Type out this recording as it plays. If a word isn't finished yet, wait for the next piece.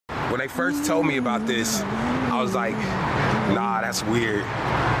When they first told me about this, I was like, nah, that's weird.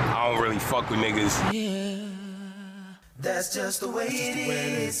 I don't really fuck with niggas. Yeah, That's just the way it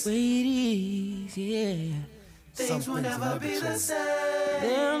is. yeah. Things will never be the same.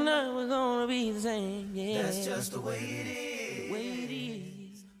 They're never gonna be the same, yeah. That's just the way it is. The way it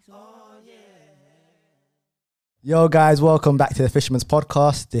is. Yo guys, welcome back to the Fisherman's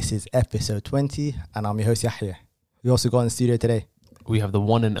Podcast. This is episode 20 and I'm your host Yahya. We also got in the studio today. We have the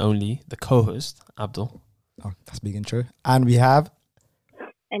one and only, the co-host, Abdul. Oh, that's a big intro. And we have...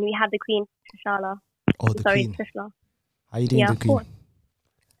 And we have the Queen, Trishala. Oh, the Queen. Trishla. How you doing, Yeah, the of Queen? course.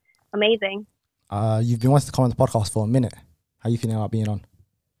 Amazing. You've been wanting to come on the podcast for a minute. How you feeling about being on?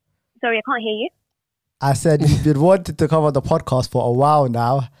 Sorry, I can't hear you. I said you've been wanting to come on the podcast for a while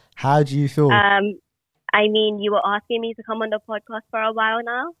now. How do you feel? I mean, you were asking me to come on the podcast for a while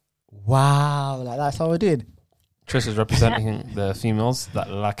now. Wow, like that's how we did. Trish is representing the females that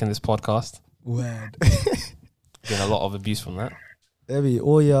lack in this podcast. Word. Getting a lot of abuse from that. Maybe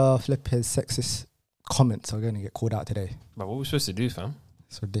all your flipping sexist comments are going to get called out today. But what are we supposed to do, fam?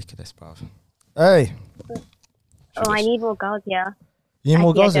 It's ridiculous, bruv. Hey, Oh, I need more girls here. you need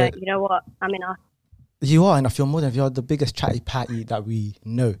more girls here? You know what? I'm enough. You are enough. You're more than you're the biggest chatty patty that we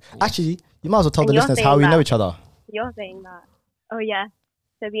know. Actually, you might as well tell And the you're listeners saying how we that. know each other You're saying that. Oh, yeah.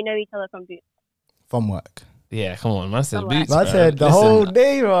 So we know each other from Boots. from work. Yeah, come on, man. Said Alright. boots, That's bro. it. The Listen, whole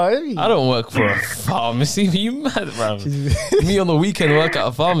day, right? I don't work for a pharmacy. Are you mad, bro? Me on the weekend work at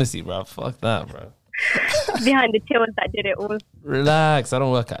a pharmacy, bro. Fuck that, bro. Behind the tills that did it all. Relax. I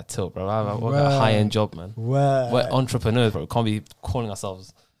don't work at a till, bro. I work at a Wow. high-end job, man. Word. We're entrepreneurs, bro. We can't be calling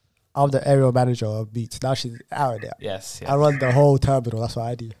ourselves. I'm the area manager of Beats. Now she's out of there. Yes, I yes, run the whole terminal. That's what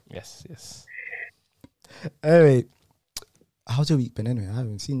I do. yes. Anyway, how's your week been anyway? I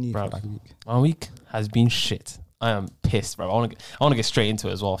haven't seen you Bro. for like a week. My week has been shit. I am pissed, bro. I want to get straight into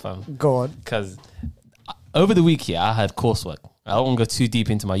it as well, fam. Go on. Because over the week, yeah, I had coursework. I don't want to go too deep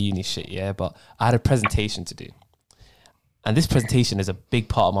into my uni shit, yeah, but I had a presentation to do. And this presentation is a big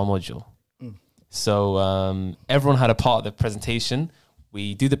part of my module. So everyone had a part of the presentation.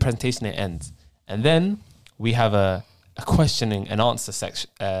 We do the presentation, it ends. And then we have a questioning and answer section,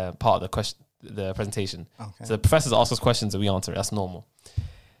 part of the presentation. Okay. So the professors ask us questions and we answer it. That's normal.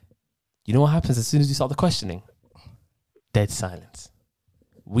 You know what happens as soon as you start the questioning? Dead silence.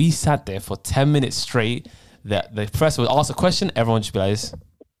 We sat there for 10 minutes straight. The professor would ask a question, everyone would just be like this.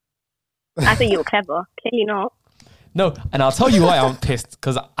 I thought you were clever. Clearly not. No, and I'll tell you why I'm pissed,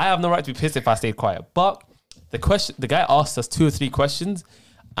 because I have no right to be pissed if I stayed quiet. But the guy asked us 2 or 3 questions,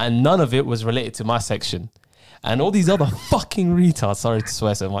 and none of it was related to my section. And all these other fucking retards, sorry to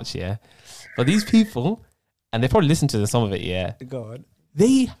swear so much, yeah, but these people, and they probably listened to some of it, yeah, Go on.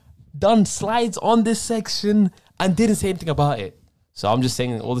 they done slides on this section and didn't say anything about it. So I'm just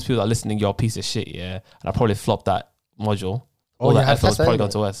saying, all these people that are listening, you're a piece of shit, yeah, and I probably flopped that module. Oh, All you that had effort was tests probably anyway? gone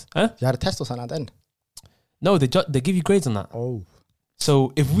to us. Huh? You had a test or something at the end? No, they give you grades on that. Oh.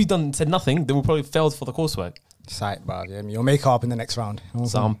 So if we said nothing, then we probably failed for the coursework. Sight, bro. Yeah, you'll make it up in the next round.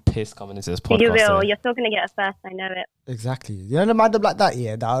 So I'm pissed coming into this podcast. You will. today. You're still going to get a first. I know it. Exactly. You know the madam like that,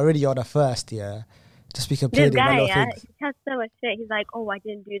 yeah, that are already on the first, yeah. Just be This complaining about guy, little yeah, things. he has so much shit. He's like, oh, I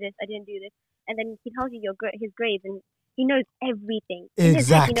didn't do this. And then he tells you his grades and he knows everything. In his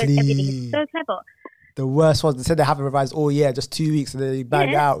head, he knows everything. He's so clever. The worst ones, they said they haven't revised all year, just 2 weeks, and then they bang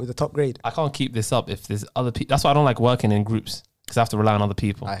it Yeah. out with the top grade. I can't keep this up if there's other people. That's why I don't like working in groups, because I have to rely on other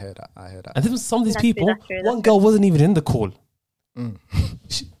people. I heard that. And then some of these That's true, people, that's true, one that's girl wasn't even in the call. Mm.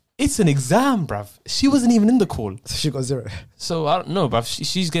 It's an exam, bruv. She wasn't even in the call. So she got 0. So I don't know, bruv.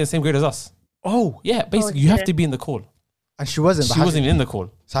 She's getting the same grade as us. Oh. Yeah, basically, you have shit. to be in the call. And she wasn't. but She how wasn't even in the call.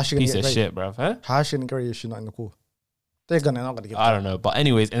 So how's she going Piece to of get grade? shit, bruv. Huh? How's she going to grade if she's not in the call? They're not going to give I don't know. But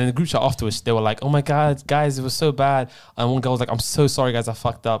anyways, and in the group chat afterwards, they were like, oh my God, guys, it was so bad. And one girl was like, I'm so sorry, guys, I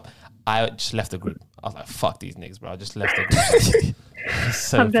fucked up. I just left the group. I was like, fuck these niggas, bro. I just left the group.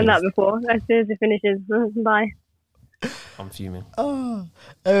 So I've done that pissed. before. As soon as it finishes, bye. I'm fuming. Oh.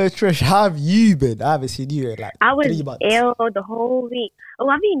 Trish, how have you been? I haven't seen you in like I was 3 months. ill the whole week. Oh,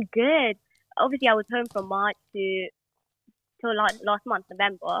 I've been good. Obviously, I was home from March till last month,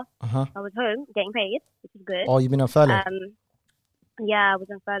 November. Uh-huh. I was home getting paid, which is good. Oh, you've been on furlough? Yeah, I was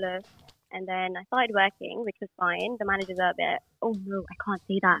on furlough. And then I started working, which was fine. The managers are a bit, oh no, I can't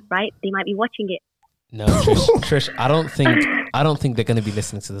say that, right? They might be watching it. No, Trish, I don't think they're gonna be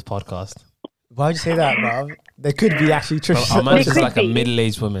listening to this podcast. Why would you say that, bro? They could be actually Bro, Trish. our manager's could like a be.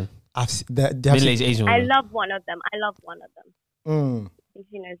 middle-aged woman, middle-aged Asian I woman. love one of them. I love one of them. Mm. I think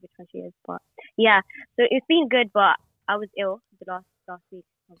she knows which one she is. But yeah, so it's been good, but I was ill the last week.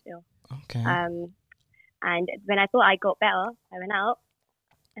 I was ill. Okay. And when I thought I got better, I went out.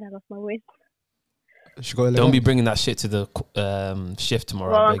 and I lost my voice. She got Don't be bringing that shit to the shift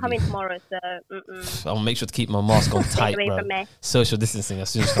tomorrow. Well, I I'm beg coming you. tomorrow, so I'll make sure to keep my mask on stay tight, away bro. from me. Social distancing as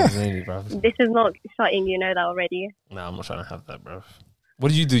soon as it comes in me, bro. This is not shutting, you know that already. Nah, I'm not trying to have that, bro. What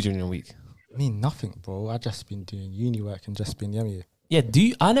did you do during your week? Me, nothing, bro. I just been doing uni work and just been yummy. Yeah,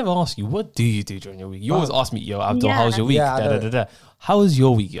 I never ask you, what do you do during your week? You always ask me, yo, Abdul, Yeah. how was your week? Yeah, I know. Da. How was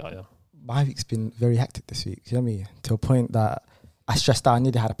your week, yo? My week's been very hectic this week, you know me, to a point that I stressed out. I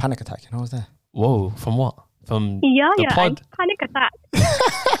nearly had a panic attack, and I was there. Whoa, from what? From Yeah, the yeah, pod? panic attack.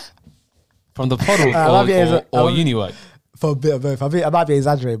 From the pod or, love you, Aza. I or love- uni work? For a bit of both. I might be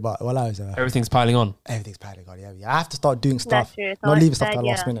exaggerating, but well, I was Everything's piling on. everything's piling on. Yeah, I have to start doing stuff, true. So not I leaving stuff to said, the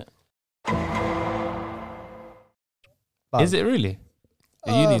last yeah. minute. But Is it really?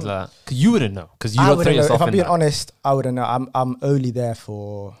 The uni's like, cause you wouldn't know, because you I don't wouldn't throw know. yourself If I'm in being that. honest, I wouldn't know. I'm only there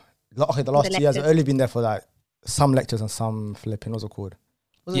for the last The 2 years. I've lectures. only been there for like some lectures and some flipping. What's it called?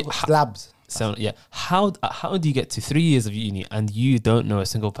 What's it Yeah, called? Labs. So yeah, how do you get to 3 years of uni and you don't know a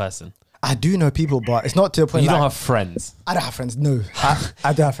single person? I do know people, but it's not to the point. You don't like, have friends. I don't have friends. No,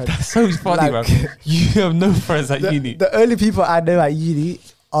 I don't have friends. So funny, Like- bro. You have no friends at uni. The only people I know at uni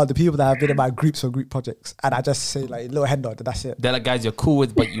are the people that have been in my groups or group projects, and I just say like little head nod, and that's it. They're like guys you're cool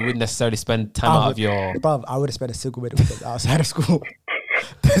with, but you wouldn't necessarily spend time out of your. Bruv, I would have spent a single minute with them outside of school.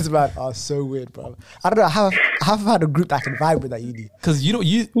 This man are so weird, bro. I don't know. I haven't had a group that I can vibe with at uni. Because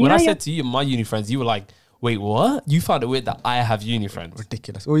when I Yeah, said to you my uni friends, you were like, "Wait, what?" You found it weird that I have uni friends.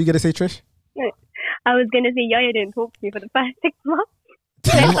 Ridiculous. What were you gonna say, Trish? I was going to say, Yaya didn't talk to me for the first 6 months.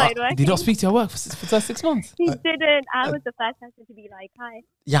 Did Then you, started not, did you not working. speak to your work for the first 6 months? He didn't. I was the first person to be like, hi.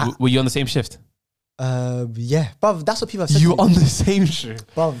 Yeah. Were you on the same shift? Yeah. Bruv, that's what people have said. You to were me. on the same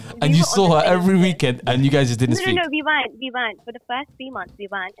shift, Bruv. and We you were on saw the her same every shift. weekend, and you guys just didn't speak. No, we weren't. For the first 3 months, we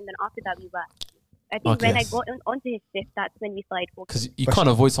weren't. And then after that, we were. I think Okay. when I got onto his shift, that's when we started talking. Because you can't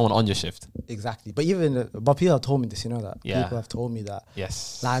avoid someone on your shift. Exactly. But but people have told me this, you know that. Yeah. People have told me that.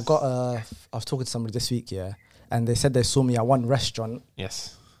 Yes. Like I was talking to somebody this week, yeah, and they said they saw me at one restaurant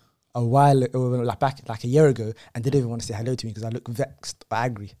Yes. a while back like a year ago, and didn't even want to say hello to me because I look vexed or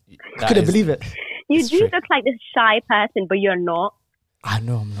angry. I couldn't believe it. You It's do true. look like this shy person, but you're not. I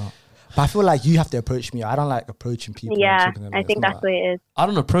know I'm not. But I feel like you have to approach me. I don't like approaching people. and Yeah, talking to them. I It's think not that's what it is. I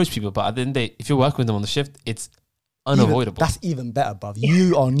don't approach people, but at the end of the day, if you're working with them on the shift, it's even- unavoidable. That's even better, bruv.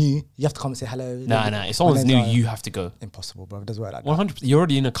 You are new. You have to come and say hello. Nah. If someone's And new, then, you have to go. impossible, bro. It doesn't work like that. 100%. You're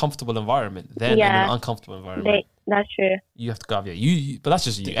already in a comfortable environment. Then in Yeah. an uncomfortable environment, That's true. you have to go. Yeah, but that's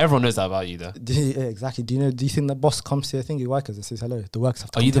just you. Everyone knows that about you, though. Yeah, exactly. Do you think the boss comes to your thing, your workers, and says hello? The workers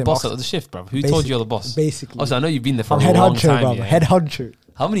have to Are come you to the him, boss ask- of the shift, bro? Who told you you're the boss? Basically. Also, I know you've been there for I'm a head long honcho, time. bro. Yeah. Head honcho.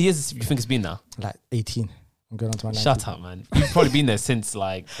 How many years do you think it's been now? Like 18. I'm going on to my 19. Shut up, man. You've probably been there since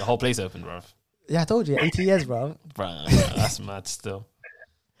like the whole place opened, bro. Yeah, I told you, 18 years, bro. Bro, that's mad still.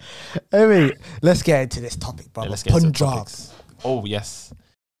 Anyway, let's get into this topic, bro. Yeah, let's get into the Punjab. topics. Oh, yes.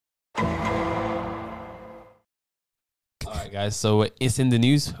 All right, guys. So it's in the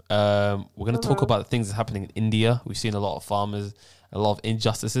news. We're going to talk about the things that's happening in India. We've seen a lot of farmers, a lot of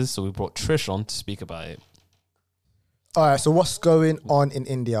injustices. So we brought Trish on to speak about it. All right, so what's going on in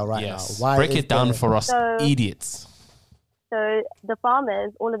India right Yes. now? Break is it down there- for us So- idiots. So the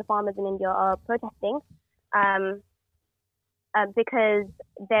farmers, all of the farmers in India are protesting because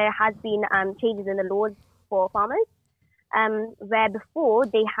there has been changes in the laws for farmers, where before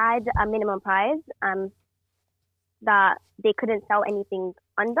they had a minimum price that they couldn't sell anything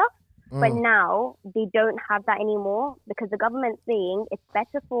under. But now they don't have that anymore because the government's saying it's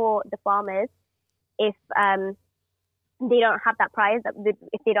better for the farmers if they don't have that price,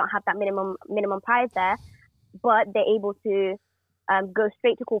 if they don't have that minimum price there, but they're able to go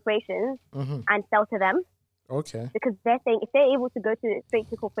straight to corporations and sell to them. Okay. Because they're saying if they're able to go straight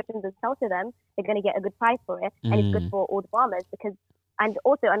to corporations and sell to them, they're going to get a good price for it, and it's good for all the farmers. And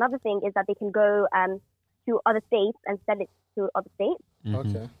also another thing is that they can go to other states and sell it to other states.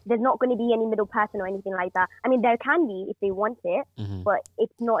 Okay. There's not going to be any middle person or anything like that. I mean, there can be if they want it, but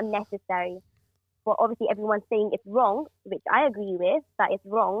it's not necessary. But obviously, everyone's saying it's wrong, which I agree with, that it's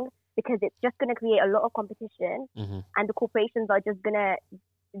wrong because it's just going to create a lot of competition, and the corporations are going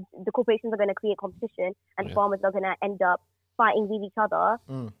to create competition, and the farmers are going to end up fighting with each other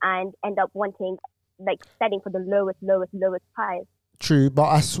and end up wanting, like, selling for the lowest price. True, but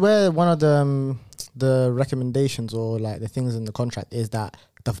I swear one of the recommendations or like the things in the contract is that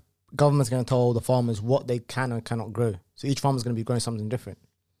the government's going to tell the farmers what they can and cannot grow. So each farmer's going to be growing something different.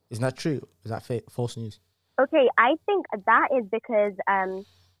 Isn't that true? Is that false news? Okay, I think that is because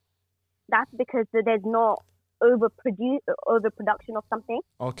there's not overproduction of something.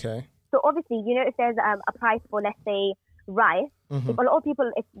 Okay. So obviously, you know, if there's a price for, let's say, rice, If a lot of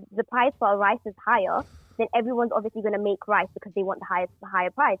people, if the price for rice is higher, then everyone's obviously going to make rice because they want the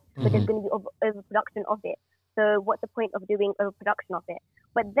higher price. But there's going to be overproduction of it. So what's the point of doing overproduction of it?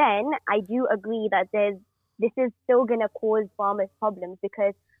 But then I do agree that this is still going to cause farmers problems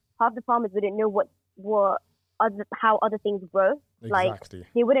because half the farmers wouldn't know how other things grow. Exactly. Like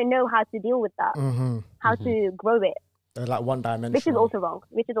they wouldn't know how to deal with that, how to grow it. They're like one dimensional.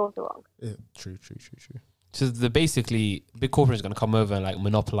 Which is also wrong. Yeah, true. So basically big corporations going to come over and like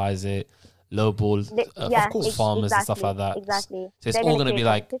monopolize it, lowball, of course, farmers and stuff like that. Exactly. So it's They're all going to be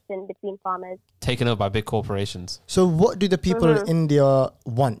like competition between farmers. taken over by big corporations. So what do the people in India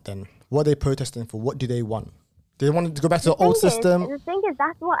want then? What are they protesting for? What do they want? Do they want to go back to the old system? The thing is,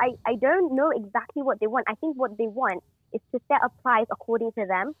 that's what I don't know exactly what they want. I think what they want is to set a price according to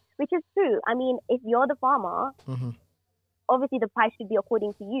them, which is true. I mean, if you're the farmer, obviously the price should be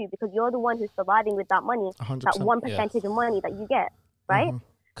according to you because you're the one who's surviving with that money, 100%, that 1% of money that you get, right?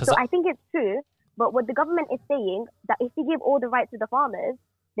 So I think it's true. But what the government is saying, that if you give all the rights to the farmers,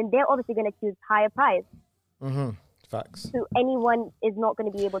 then they're obviously going to choose higher price. Facts. So anyone is not going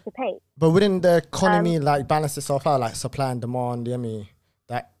to be able to pay. But wouldn't the economy like balance itself out, like supply and demand? I mean,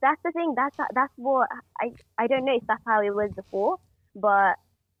 that's the thing. That's what I don't know if that's how it was before, but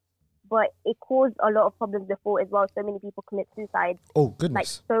it caused a lot of problems before as well. So many people commit suicide. Oh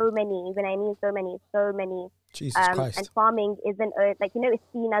goodness! Like so many. When I mean so many. Jesus Christ! And farming isn't like it's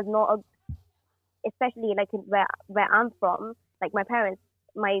seen as not especially like where I'm from. Like my parents.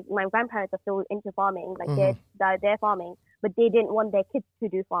 My grandparents are still into farming, like they're farming, but they didn't want their kids to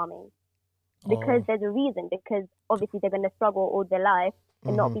do farming because there's a reason. Because obviously they're going to struggle all their life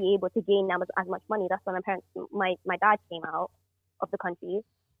and not be able to gain as much money. That's why my dad came out of the country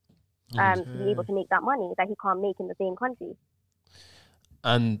to be able to make that money that he can't make in the same country.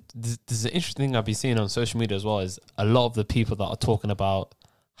 And there's an interesting thing I've been seeing on social media as well is a lot of the people that are talking about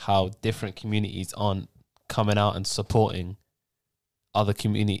how different communities aren't coming out and supporting other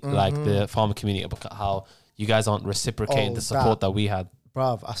community, like the farmer community, about how you guys aren't reciprocating the support that we had.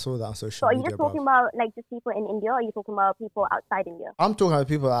 Bruv, I saw that on social So are you media. just talking about like just people in India, or are you talking about people outside India? I'm talking about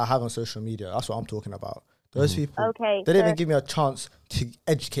people that I have on social media. That's what I'm talking about. Those people, Okay, they didn't even give me a chance to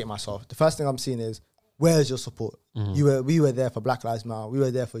educate myself. The first thing I'm seeing is, where's your support? We were there for Black Lives Matter. We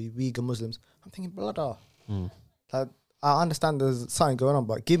were there for Uyghur Muslims. I'm thinking, brother, like, I understand there's something going on,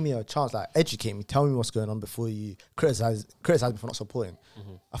 but give me a chance, like educate me, tell me what's going on before you criticize me for not supporting.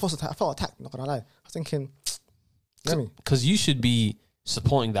 I felt attacked, not gonna lie. I was thinking, because you should be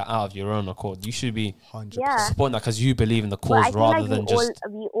supporting that out of your own accord. You should be 100%. supporting that because you believe in the But cause I feel rather like than just.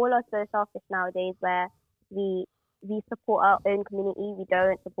 we all are so selfish nowadays, where we support our own community, we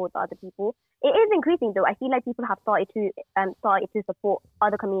don't support the other people. It is increasing though. I feel like people have started to support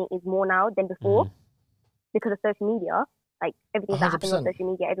other communities more now than before. Because of social media, like everything that's happening on social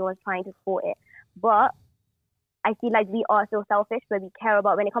media, everyone's trying to support it. But I feel like we are so selfish where we care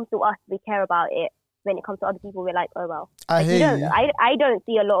about, when it comes to us, we care about it. When it comes to other people, we're like, oh well. I hear you. I don't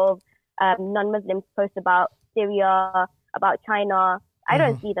see a lot of non-Muslims post about Syria, about China. I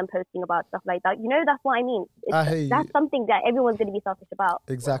don't see them posting about stuff like that. That's what I mean. That's something that everyone's going to be selfish about.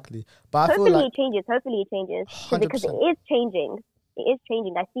 Exactly. But I feel Hopefully like it changes. 100%. Because it is changing. It is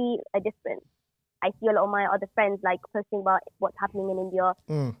changing. I see a difference. I see a lot of my other friends like posting about what's happening in India,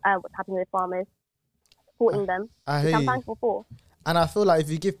 what's happening with farmers, supporting them. Which I'm thankful for. And I feel like if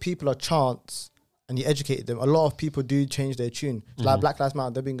you give people a chance and you educate them, a lot of people do change their tune. Like Black Lives Matter,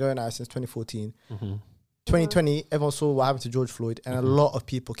 they've been going at it since 2014. 2020, everyone saw what happened to George Floyd, and a lot of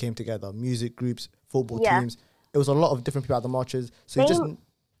people came together. Music groups, football teams. It was a lot of different people at the marches. So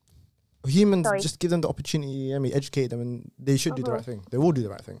humans, just give them the opportunity, educate them, and they should do the right thing. They will do the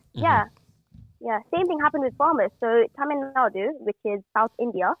right thing. Yeah, same thing happened with farmers. So Tamil Nadu, which is South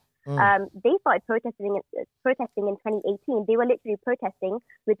India, they started protesting in 2018. They were literally protesting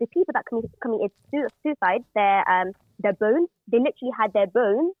with the people that committed suicide. Their bones, they literally had their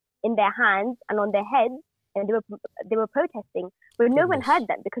bones in their hands and on their heads, and they were protesting. But no one heard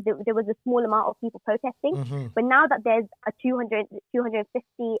them because there was a small amount of people protesting. But now that there's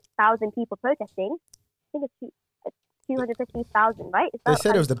 250,000 people protesting, I think it's 250,000, right? They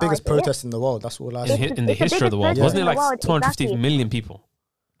said it was the biggest protest in the world. That's all I said. In the history of the world. Wasn't it like 250 million people?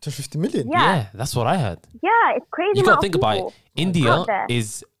 250 million? Yeah, that's what I heard. Yeah, it's crazy. You got to think about it. India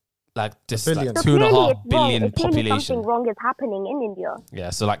is like just like 2.5 billion population. Something wrong is happening in India.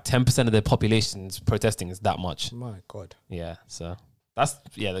 Yeah, so like 10% of their population is protesting is that much. My God. Yeah, so that's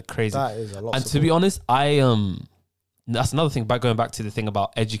the crazy. That is a lot. And to be honest, that's another thing, by going back to the thing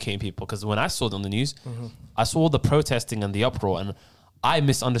about educating people, because when I saw it on the news, I saw the protesting and the uproar, and I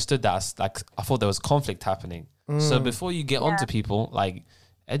misunderstood that as like I thought there was conflict happening. So before you get onto people, like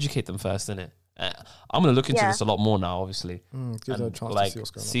educate them first, innit? I'm gonna look into this a lot more now, obviously. Give them a And, chance like to see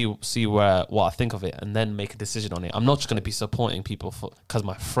what's going on. see what I think of it, and then make a decision on it. I'm not just gonna be supporting people because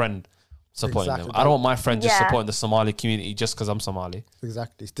my friend supporting Exactly. them. I don't want my friend just Yeah. supporting the Somali community just because I'm Somali.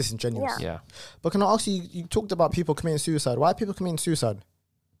 Exactly. It's disingenuous. Yeah. Yeah. But can I ask you, you talked about people committing suicide. Why are people committing suicide?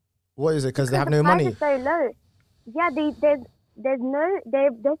 What is it? Because they have the no price money? is so low. Yeah,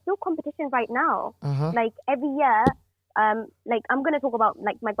 there's still competition right now. Uh-huh. Like every year, like I'm gonna talk about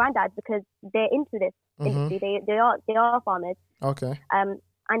like my granddad because they're into this Mm-hmm. industry. They are farmers. Okay.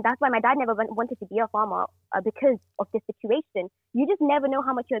 And that's why my dad never wanted to be a farmer because of this situation. You just never know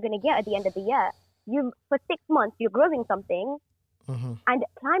how much you're gonna get at the end of the year. For 6 months you're growing something, Mm-hmm. and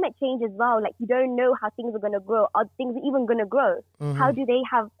climate change as well. Like you don't know how things are gonna grow. Are things even gonna grow? Mm-hmm. How do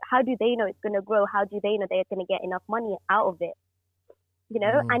they know it's gonna grow? How do they know they're gonna get enough money out of it? You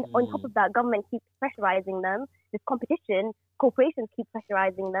know, and on top of that, government keeps pressurizing them. There's competition. Corporations keep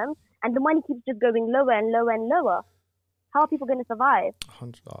pressurizing them, and the money keeps just going lower and lower and lower. How are people going to survive?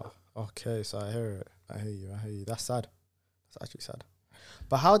 100. Okay, so I hear it. I hear you. That's sad. That's actually sad.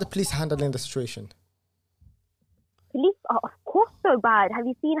 But how are the police handling the situation? Police are, of course, so bad. Have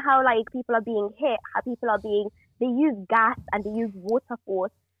you seen how like people are being hit? How people are being? They use gas and they use water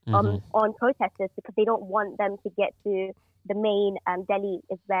force on protesters because they don't want them to get to the main Delhi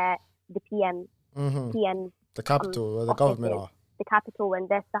is where the PM The capital, where the government are. the capital, and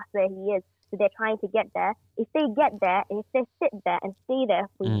that's where he is. So they're trying to get there. If they get there and if they sit there and stay there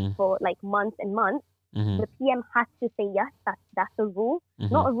for like months and months, the PM has to say yes. That's a rule,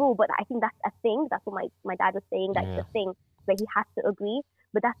 not a rule, but I think that's a thing. That's what my dad was saying. That's the thing where he has to agree.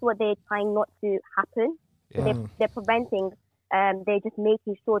 But that's what they're trying not to happen. So they're preventing. They're just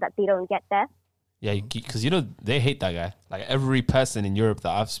making sure that they don't get there. Yeah, because they hate that guy. Like every person in Europe that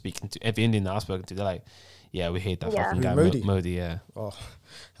I've spoken to, every Indian that I've spoken to, they're like, "Yeah, we hate that fucking guy, Modi." Yeah. Oh,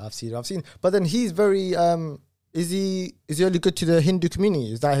 I've seen. But then he's very. Is he only good to the Hindu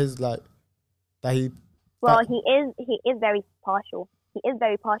community? Is that his like? That he. Well, he is very partial. He is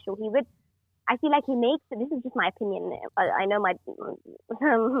very partial. I feel like he makes. This is just my opinion. I know my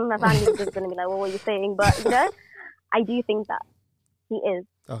family is just gonna be like, "Well, what are you saying?" But I do think that he is.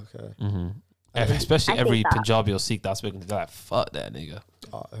 Okay. Mm-hmm. Especially every think that. Punjabi or Sikh that's spoken to, they're like, "Fuck that nigga."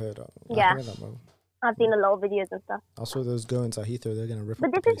 Oh, I heard that. Yeah. I heard that, man. I've seen a lot of videos and stuff. I saw those goings at Heathrow. They're gonna rip But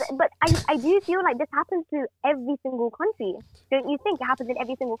up the this place. is. But I do feel like this happens to every single country. Don't you think it happens in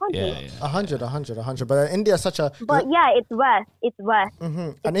every single country? Yeah. 100. But India is such a. But yeah, it's worse. It's worse.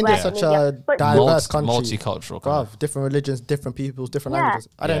 And It's India is worse such in a India. But diverse country. Multicultural. Kind Bruv, different religions, different peoples, different Yeah. languages.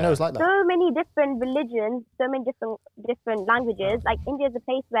 I didn't know it's like that. so many different religions, so many different languages. Like India is a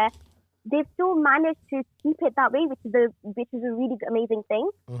place where they've still managed to keep it that way, which is a really amazing thing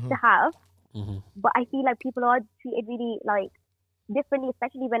to have. But I feel like people are treated really like differently,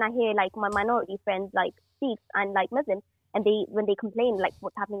 especially when I hear like my minority friends like Sikhs and like Muslims, and when they complain like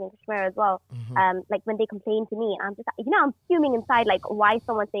what's happening in Kashmir as well. Like when they complain to me, I'm just like, I'm fuming inside like why is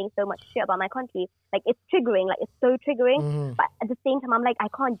someone saying so much shit about my country? Like it's triggering, like it's so triggering. But at the same time, I'm like I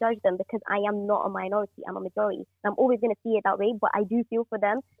can't judge them because I am not a minority, I'm a majority. And I'm always gonna see it that way. But I do feel for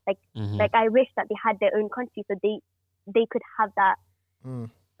them. Like I wish that they had their own country so they could have that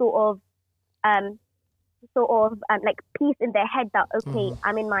sort of like peace in their head that okay,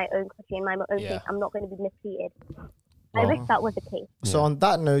 I'm in my own country, in my own place. I'm not going to be mistreated. I wish that was the case. So on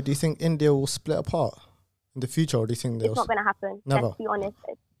that note, do you think India will split apart in the future, or do you think they'll? It's not going to happen. Never. Let's be honest.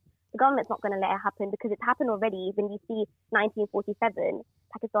 The government's not going to let it happen because it's happened already. When you see 1947,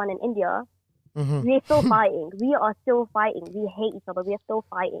 Pakistan and India, we're still fighting. We are still fighting. We hate each other. We are still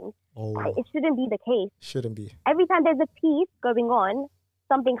fighting. Oh, It shouldn't be the case. shouldn't be. Every time there's a peace going on,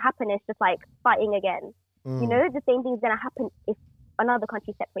 something happens. It's just like fighting again. You know, the same thing is going to happen if another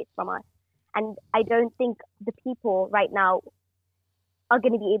country separates from us. And I don't think the people right now are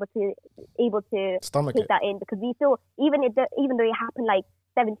going to be able to Stomach take it. that in because we still, even though it happened like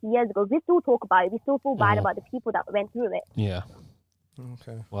 70 years ago, we still talk about it. We still feel bad about the people that went through it. Yeah.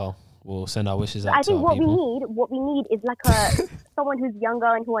 Okay. Well, we'll send our wishes out I to think our what people. we need is like someone who's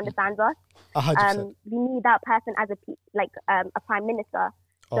younger and who understands us. 100%. We need that person as a prime minister,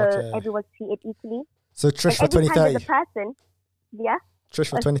 so Okay. everyone's treated equally. So Trish for And every time 2030. there's a person, yeah. Trish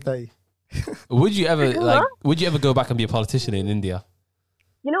for 2030. Would you ever go back and be a politician in India?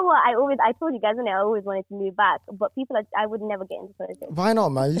 You know what? I told you guys, I always wanted to move back, but I would never get into politics. Why not,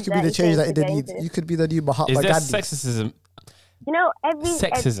 man? You could be the That is change that to India get needs. into. You could be the new Is Mahatma there Gandhi. sexism? You know,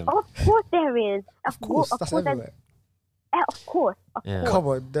 Sexism. Of course there is. Of course, that's everywhere. Of course. Yeah. Come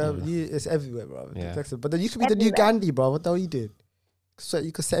on, it's everywhere, bro. Yeah. But then you could be the new Everywhere. Gandhi, bro. What the hell you did? So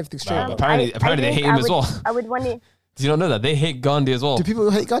you could set everything straight. Wow. bro. Apparently they think hate him as well. I would want to. Did you not know that? They hate Gandhi as well. Do people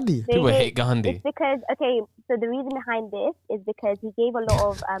hate Gandhi? They People hate Gandhi. It's because so the reason behind this is because he gave a lot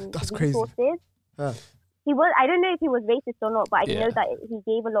of That's crazy. resources. Yeah. He was. I don't know if he was racist or not, but I Yeah. know that he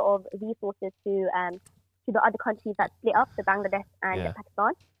gave a lot of resources to the other countries that split up, the Bangladesh and Yeah.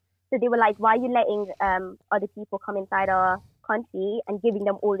 Pakistan. So they were like, "Why are you letting other people come inside our country and giving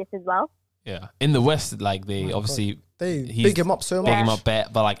them all this as well?" Yeah. In the West, like they obviously They he's big him up so big much. him up,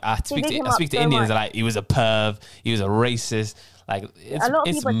 but like I speak big him to up speak to so Indians, much. they're like he was a perv, he was a racist. Like it's A lot of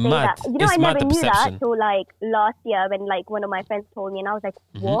it's people mad. say that. You know, It's I mad never the knew that perception. till like last year when like one of my friends told me, and I was like,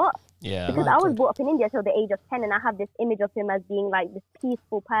 "What?" Yeah. Because I was brought up in India till the age of 10, and I have this image of him as being like this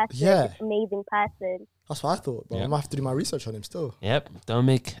peaceful person, Yeah. this amazing person. That's what I thought, bro. Yeah. I might have to do my research on him still. Yep. Don't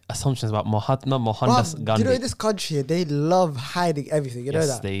make assumptions about Mahatma Mohandas Bruv, Gandhi. you know, in this country, they love hiding everything. You know Yes,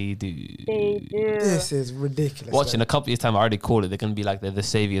 that? they do. They do. This is ridiculous. Watch in man. a couple years' time, I already called it. They're gonna be like they're the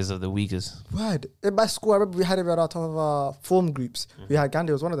saviors of the Uyghurs. Word. In my school, I remember we had him at our top of our form groups. We had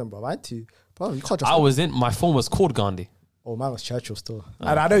Gandhi was one of them, bro. I had to. Bro, you can't just. I was in my form was called Gandhi. Oh, mine was Churchill still.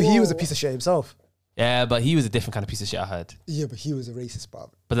 And I know he was a piece of shit himself. Yeah, but he was a different kind of piece of shit. I heard, Yeah, but he was a racist,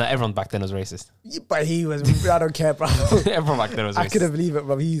 bro. but then everyone back then was racist. Yeah, but he was. I don't care, bro. Everyone back then was I racist. couldn't believe it,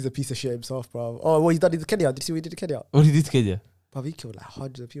 bro. He's a piece of shit himself, bro. Oh, well, he's done it to Kenya. Did you see what he did to Kenya? What did he do to Kenya? Bro, he killed like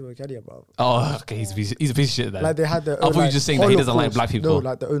hundreds of people in Kenya, bro. Oh, okay, he's a piece of shit then. Like they had the. I thought you were just saying that he doesn't like black people. No,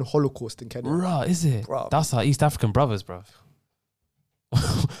 like their own Holocaust in Kenya. Bruh, is it? Bruh. That's our East African brothers, bro.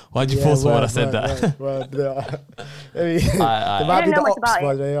 Why'd you pause for when I said that? They Aye, aye. might I be don't know the much ops, about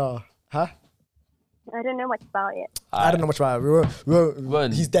but it. they are. Huh? I don't know much about it. I don't know much about it.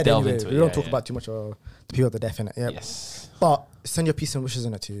 won't He's dead delve anyway. into it, We don't yeah, talk yeah. about too much of the people that are deaf in it. Yeah. Yes. But send your peace and wishes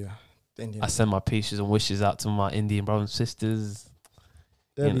in it to the Indian. I send my peace and wishes out to my Indian brothers and sisters.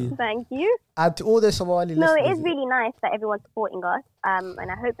 There you we- know. Thank you. And to all the Somali No, listeners. it is really nice that everyone's supporting us. And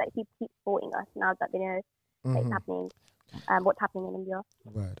I hope that people keep supporting us now that they know that it's happening. What's happening in India.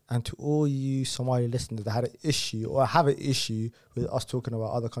 Word. And to all you Somali listeners that had an issue or have an issue with us talking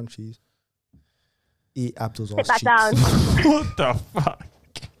about other countries, eat Abdul's Sit ass back cheeks. down. What the fuck?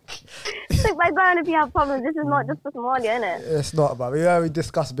 Sit back down if you have problems. This is not just for Somalia, innit? It's not about we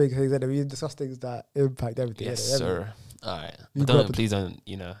discuss big things and we discuss things that impact everything. Yes, innit? sir. All right. You But grew up with- please don't,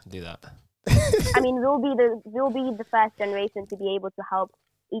 do that. I mean, we'll be the first generation to be able to help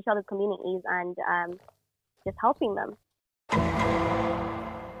each other's communities and just helping them.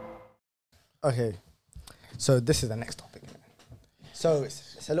 Okay, so this is the next topic. So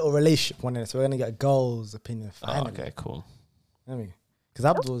it's a little relationship one, so we're gonna get a girl's opinion. Oh, Finally. okay, cool. I mean, because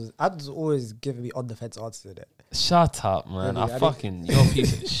Abdul's always giving me on the fence answers to it. Shut up, man. Really, I You're a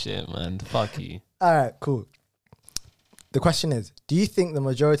piece of shit, man. Fuck you. All right, cool. The question is, do you think the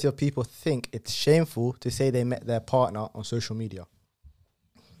majority of people think it's shameful to say they met their partner on social media?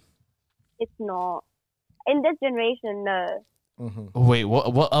 It's not. In this generation, no. Wait,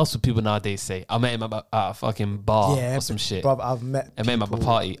 what else would people nowadays say? I met him at a fucking bar or some shit. Bruv, I've met I met him at a people-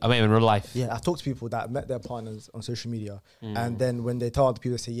 party. I met him in real life. Yeah, I talked to people that met their partners on social media, Mm. and then when they tell other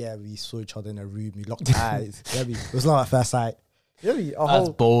people, they say, "Yeah, we saw each other in a room, we locked eyes." Yeah, it was not at first sight. Yeah, a That's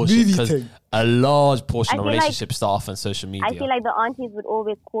whole bullshit. movie Because thing. a large portion I of feel like- relationships start off on social media. I feel like the aunties would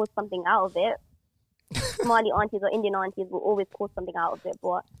always cause something out of it. Somali aunties or Indian aunties will always cause something out of it,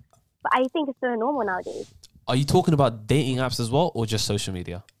 but I think it's so normal nowadays. Are you talking about dating apps as well, or just social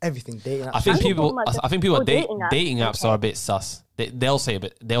media? Everything dating. I think I'm people. talking about I think people oh, are dating apps okay. are a bit sus. They'll say a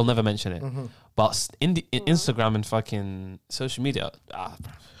bit. They'll never mention it. But in Instagram and fucking social media,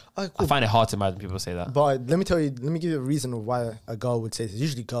 I find it hard to imagine people say that. But let me tell you, let me give you a reason of why a girl would say this.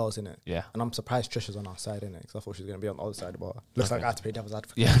 Usually girls, innit? Yeah. And I'm surprised Trish is on our side, innit? Because I thought she was going to be on the other side, but looks like I had to play devil's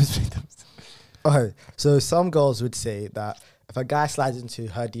advocate. Yeah. Okay, so some girls would say that if a guy slides into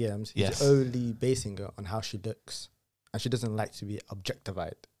her DMs, he's Yes. only basing it on how she looks, and she doesn't like to be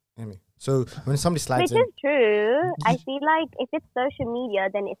objectified. You know what I mean? So when somebody slides Which in, is true. I feel like if it's social media,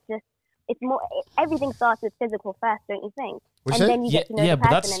 then it's more. Everything starts with physical first, don't you think? Which and is- then you get to know Yeah, the but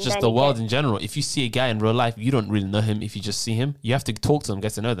person, that's and just then the you world get- in general. If you see a guy in real life, you don't really know him if you just see him. You have to talk to them,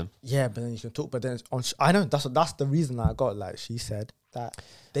 get to know them. yeah, but then you can talk. But then I know that's the reason that I got. Like she said that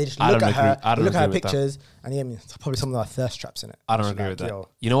they just I look don't at her, agree. I they don't look at her agree with that. pictures, and yeah, I mean, it's probably some of our thirst traps in it. I don't She's agree like, with that. yo,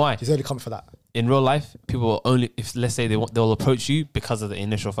 You know why? he's only coming for that. In real life, people will only if let's say they'll approach you because of the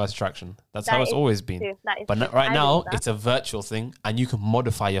initial first attraction. That's how That it's is always been. true. That is But true. right I now, agree with that. it's a virtual thing, and you can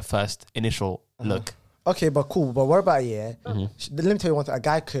modify your first initial look. Okay, but cool. But what about Mm-hmm. Let me tell you one thing. A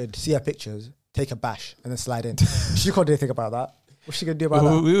guy could see her pictures, take a bash, and then slide in. She can't do anything about that. What's she gonna do about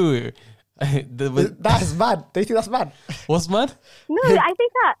that? Wait. That's mad. Do you think that's mad? What's mad? No, I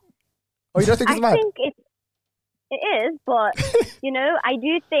think that. Oh, you don't think I it's mad? think it's. It is, but you know, I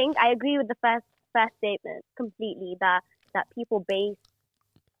do think I agree with the first statement completely that people base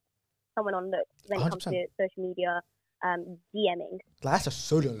someone on looks when it comes 100%. to social media DMing. Like, that's just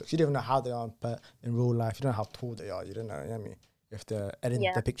social looks. You don't even know how they are in real life. You don't know how tall they are. You don't know, you know what I mean? If they're editing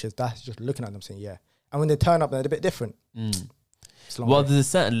Yeah. their pictures, that's just looking at them saying, yeah. And when they turn up, they're a bit different. It's a long Well, way. there's a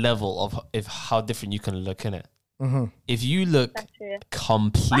certain level of how different you can look in it. If you look That's true.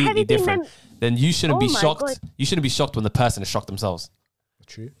 completely you seen different, them- then you shouldn't be Oh my shocked. God. You shouldn't be shocked when the person is shocked themselves,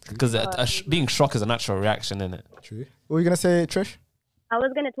 True. because being shocked is a natural reaction, isn't it? True. What were you going to say, Trish? I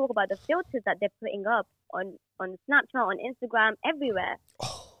was going to talk about the filters that they're putting up on Snapchat, on Instagram, everywhere.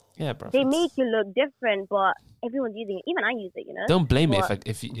 Yeah, bro. They make you look different, but everyone's using it. Even I use it, you know. Don't blame But- it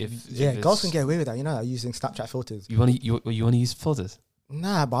if Yeah, it's- girls can get away with that. You know that, using Snapchat filters. You want to use filters?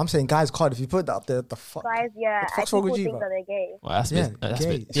 Nah, but I'm saying guys can't. If you put that up there, the fuck? Guys, yeah, What the I fuck's wrong people with you, think bro? that they're gay. Well, that's Yeah, that's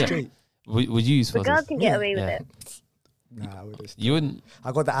gay, yeah. straight. Would you use But filters? girls can get away with Yeah. it. Nah, I wouldn't. You wouldn't.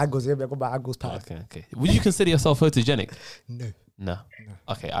 I got the angles here. I got my angles packed. Okay. Would you consider yourself photogenic? No, No.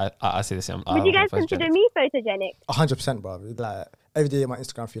 Okay, I say the same. Would you guys consider me photogenic? 100%, bro. Like every day on my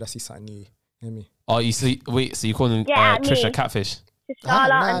Instagram feed, I see something new. You hear me? Oh, so you calling Yeah, Trisha me. catfish? Shala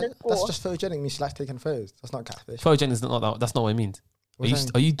Nah, underscore. that's just photogenic. Means she likes taking photos. That's not catfish. Photogenic is not that. That's not what it means. What's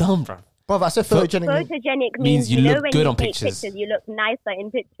that Are you dumb, bro? Bro, I said photogenic. Photogenic means means you you know look when good you on take pictures. you look nicer in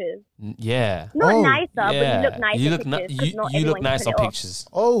pictures. Yeah. Not Oh, nicer, but yeah. you look nice You in look pictures. 'cause not you look everyone nice can on put it off. pictures.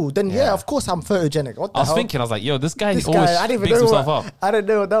 Oh, then yeah, Yeah. of course I'm photogenic. What the I was hell? thinking, I was like, yo, this guy This always guy, I didn't bigs even know. himself up. I don't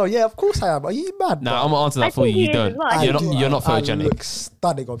know. No, yeah, of course I am. Are you mad? Nah, bro? I'm gonna answer I that for you. think he You is don't. as well. You're not I photogenic. look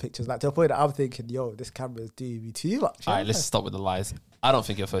stunning on pictures. Like to the point that I'm thinking, yo, this camera is doing me too much. All right, let's stop with the lies. I don't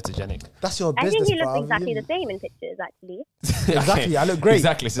think you're photogenic. That's your I business, think you look bro. exactly the same in pictures, actually. Exactly, I look great.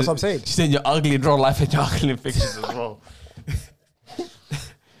 Exactly. That's what I'm saying. She's saying you're ugly in real life and you're ugly in pictures as well.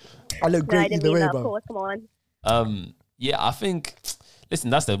 I look No, I great didn't either mean way, that, of bro. course. Come on. Yeah, I think. Listen,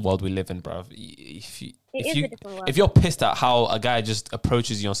 that's the world we live in, bro. If It is a different world. if you're pissed at how a guy just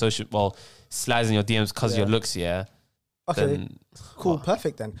approaches you on social, well, slides in your DMs because of your looks, yeah. Okay, Then cool,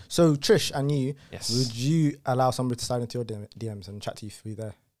 perfect then. So Trish and you, Yes. would you allow somebody to slide into your DMs and chat to you through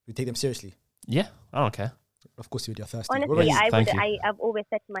there? You take them seriously? yeah, I don't care. Of course, you would. You're thirsty. What about Honestly, you? I would. Thank you. I've always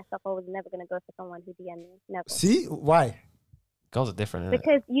said to myself, I was never gonna go for someone who DM me. Never. See why? Girls are different, innit?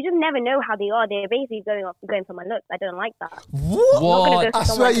 Because you just never know how they are. They're basically going for my looks. I don't like that. What? What? go I for swear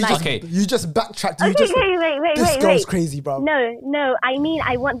someone you like- just Okay. you just backtracked. You Okay, just wait, this girl's wait. crazy, bro. No. I mean,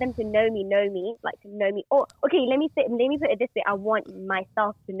 I want them to know me, like to know me. Or okay, let me put it this way. I want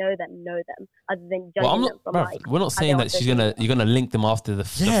myself to know them, other than judging Well, I'm them not. from Bruv, like. we're not how saying they that are she's socially. you're gonna link them after the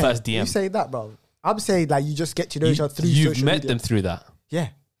first DM. You say that, bro. I'm saying like you just get to know each other through You've social met media. them through that. Yeah.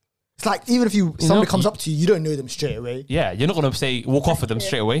 It's like even if somebody comes you- up to you, you don't know them straight away. Yeah, you're not gonna say walk off with them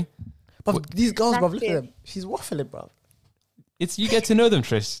straight away. But these girls, bro, That's look at true. them. She's waffling, bro. It's you get to know them,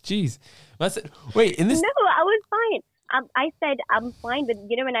 Trish. Jeez. Wait, in this. No, I was fine. I said I'm fine with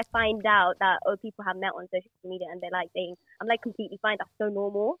when I find out that people have met on social media and they're like saying I'm like completely fine. That's so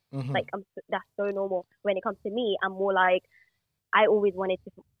normal. Mm-hmm. Like that's so normal. When it comes to me, I'm more like I always wanted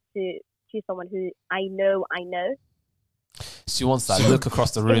to choose someone who I know. She wants that look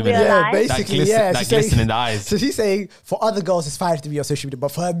across the room and real that life. Basically, glisten, yeah. that she's saying- glisten in the eyes. So she's saying for other girls it's fine to be on social media,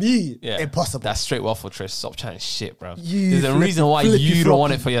 but for me, Yeah, impossible. That's straight waffle, Trish. Stop chatting shit, bro. You There's a reason why flippy you don't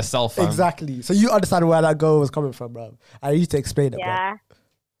want it floppy. for yourself, fam. Exactly. So you understand where that girl was coming from, bro. I need to explain it, Yeah.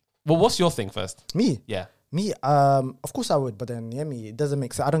 Well, what's your thing first? bro. Me, Yeah, me. Of course I would, but then it doesn't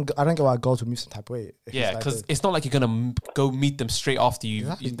make sense. I don't get why girls would move some type of way. If yeah, it's like because this. it's not like you're gonna go meet them straight after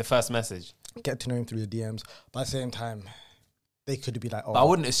Exactly. the first message. Get to know him through the DMs, but at the same time, they could be like, oh. But I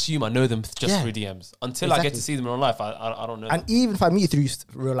wouldn't assume I know them just Yeah. through DMs until I get Exactly. to see them in real life. I don't know. And even if I meet you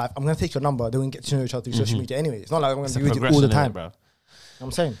through real life, I'm gonna take your number. Then we can get to know each other through social media anyway. It's not like I'm it's gonna a be with you all progression, the innit, time. bro. You know what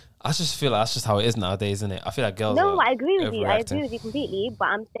I'm saying. I just feel like that's just how it is nowadays, isn't it? I feel like girls. No, are I agree with you. I overreacting. agree with you completely. But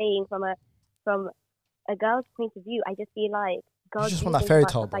I'm saying from a girl's point of view, I just feel like girls just do want that think fairy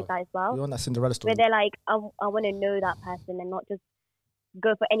about tale, stuff like bro. that as well. You want that Cinderella story? Where they're like, I want to know that person and not just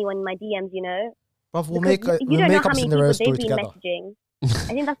go for anyone in my DMs, Bruv, we'll Because make you don't know up how a many Cinderella people they've story been together. messaging.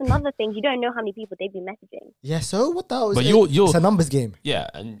 I think that's another thing. You don't know how many people they've been messaging. Yeah. So what the hell? But It's you're- it's a numbers game. Yeah,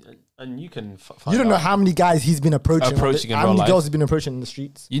 and you can. You don't know how many guys he's been approaching. Approaching in how real many life. girls he's been approaching in the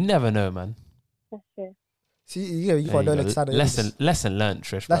streets. You never know, man. That's true. See, you There got to know you like go. side of lesson learned,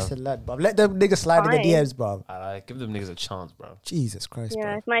 Trish. Bro. Lesson learned, bro. Let them niggas slide in the Fine. DMs, bro. Give them niggas a chance, bro. Jesus Christ, Yeah,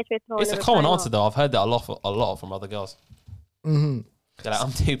 bro. it's my truth. It's a common answer though. I've heard that a lot from other girls. Mm-hmm. They're like,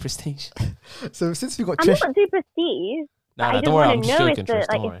 I'm too prestige. So since we got I'm Trish, not too prestige. Nah, I nah, just don't worry. I'm want to just know joking, Trish.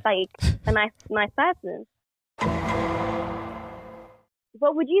 Don't worry. it's like a nice person.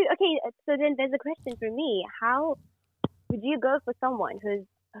 But would you? Okay, so then there's a question for me. How would you go for someone who's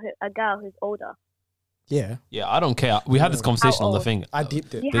a girl who's older? Yeah, Yeah, I don't care. We had this conversation on the old? thing. I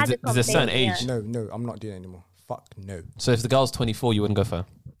deeped it. You had There's this a certain conversation, age. yeah. No, I'm not doing it anymore. Fuck no. So if the girl's 24, you wouldn't go for her.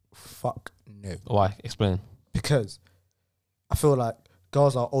 Fuck no. Why? Explain. Because I feel like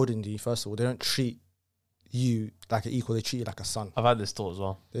girls are older than you. First of all, they don't treat you like an equal. They treat you like a son. I've had this thought as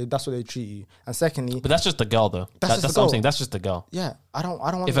well. That's what they treat you. And secondly, But that's just the girl, though. That's just That's the what I'm girl. saying. That's just the girl. yeah, I don't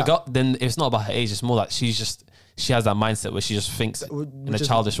want If that. a girl, then it's not about her age. It's more like she has that mindset where she just thinks in a Which is-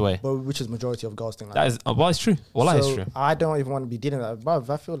 childish way. But which is majority of girls think like That is, well, it's true. Well, that is So true. I don't even want to be dealing with that. Bruv,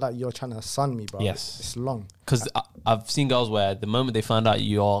 I feel like you're trying to sun me, bro. Yes. It's long. Because I've seen girls where the moment they find out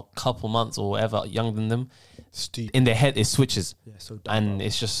you're a couple months or whatever younger than them, Stupid. in their head it switches. Yeah, so dumb, And bro.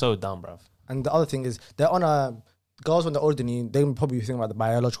 it's just so dumb, bruv. And the other thing is, they're on a... Girls, when they're older than you, they probably think about the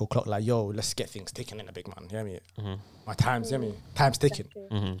biological clock, like, yo, let's get things ticking in a big man. You know what I mean? My time's, you know what I mean? Time's ticking.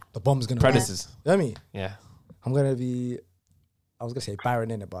 The bomb's going to... Predators. You know what I mean? Yeah. I'm going to be... I was going to say Baron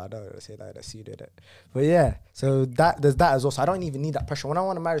in it, but I don't want to say that. That's you did it. But yeah, so there's that as well. So I don't even need that pressure. When I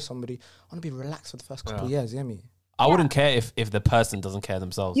want to marry somebody, I want to be relaxed for the first couple of years. You know what I mean? I wouldn't care if the person doesn't care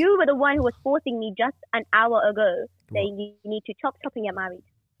themselves. You were the one who was forcing me just an hour ago saying you need to chop and get married.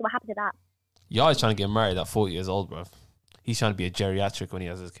 So what happened to that? You're always trying to get married at 40 years old, bruv. He's trying to be a geriatric when he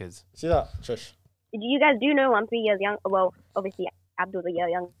has his kids. See that, Trish? You guys do know I'm 3 years young. Well, obviously Abdul's a year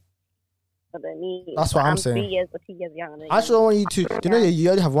younger than me. That's what but I'm saying. 3 years or 2 years younger than I just don't want you to... You know, you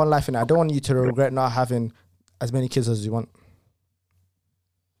only have one life in it. I don't want you to regret not having as many kids as you want.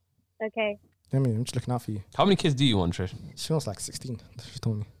 Okay. You know what I mean? I'm just looking out for you. How many kids do you want, Trish? She was like 16. She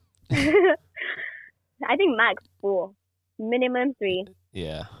told me. I think max 4. Minimum 3.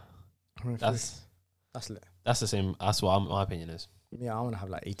 Yeah. That's lit. That's the same. That's what my opinion is. Yeah, I want to have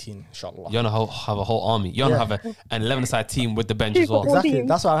like 18, inshallah. You want to have a whole army. You want to have an 11-side team with the bench as well. Exactly.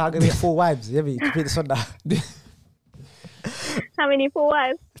 That's why I'm going to get 4 wives. Yeah, me. Complete the sunnah. How many? 4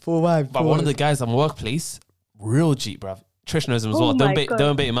 wives? 4 wives. But one of the guys at my workplace, real Jeep, bruv. Trish knows him as Oh well. my Don't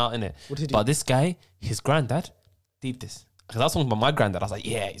God. bait him out, innit? What did he do? But this guy, his granddad, deep this. Because I was talking about my granddad. I was like,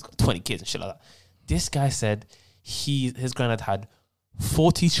 yeah, he's got 20 kids and shit like that. This guy said his granddad had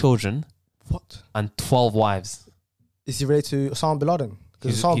 40 children What? and 12 wives. Is he related to Osama bin Laden?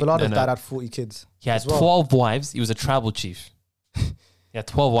 Because He's- Osama bin Laden's no. dad had 40 kids. He had as well. 12 wives. He was a tribal chief. He had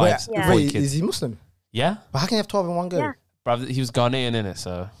 12 Wait, wives. Yeah. 40 wait, kids. is he Muslim? Yeah? But how can you have 12 in one go? Yeah. Bruv, he was Ghanaian, innit?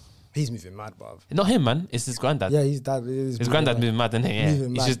 So, He's moving mad, bruv. not him, man. It's his granddad. Yeah, his dad is His granddad moving mad, didn't he? Yeah. Moving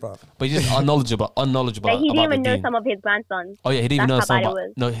He's mad, just, bruv. but he's just unknowledgeable Like, he didn't about even the know deen. some of his grandsons. Oh yeah, he didn't even know That's how some bad it about,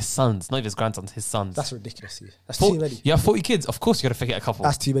 was. no, his sons, not even his grandsons, his sons. That's ridiculous. See. That's Four- too many. You have 40 kids, of course you gotta forget a couple.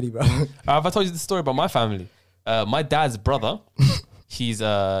 That's too many, bro. Have I told you the story about my family? My dad's brother, he's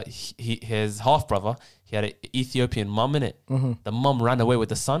his half brother. He had an Ethiopian mum in it. Mm-hmm. The mum ran away with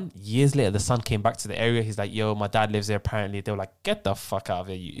the son. Years later, the son came back to the area. He's like, "Yo, my dad lives there." Apparently, they were like, "Get the fuck out of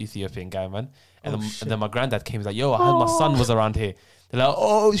here, you Ethiopian guy, man!" And, then my granddad came. He's like, "Yo, I heard my son was around here." They're like,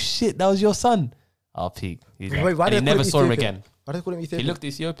 "Oh shit, that was your son." Oh, peak. He's like, Wait, why and do he they call never him saw him Ethiopian? again. Why do they call him He Ethiopian? looked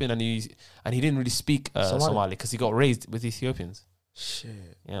Ethiopian and he didn't really speak Somali because he got raised with Ethiopians. Shit.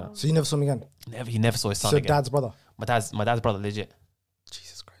 Yeah, So you never saw him again? he never saw his son So again. dad's brother? My dad's brother, legit.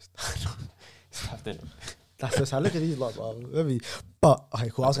 Jesus Christ. That's That's so sad. Look at these lot, bro. But, okay,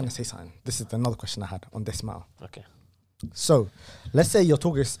 cool. I was going to say something. This is another question I had on this matter. okay. So, let's say you're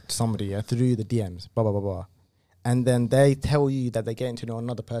talking to somebody through the DMs, blah, blah, blah, blah. And then they tell you that they're getting to know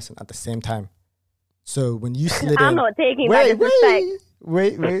another person at the same time. So, when you slid I'm in... not taking that disrespect.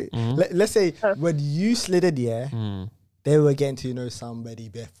 Wait. Mm-hmm. Let's say when you slid in, yeah, Mm. they were getting to know somebody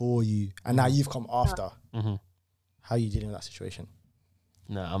before you. And now you've come after. Mm-hmm. How are you dealing with that situation?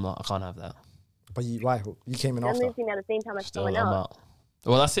 No, I'm not. I can't have that. But why? You came in I'm after. moving at the same time as Still, someone I'm else. out.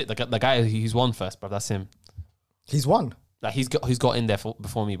 Well, that's it. The guy, he's won first, bro. That's him. He's won. Like he's got in there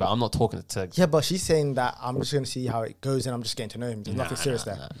before me, but I'm not talking to. Yeah, but she's saying that I'm just going to see how it goes and I'm just getting to know him. There's nothing serious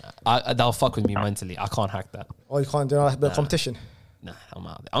there. That'll fuck with me mentally. I can't hack that. Oh, you can't do a bit of competition. Nah, I'm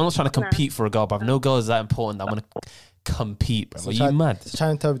out. I'm not trying to compete for a girl, bro. No girl is that important. That I'm gonna compete, bro. Are you mad, Just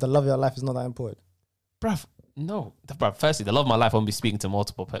trying to tell me the love of your life is not that important. bruv? No, bruv. Firstly, the love of my life, I won't be speaking to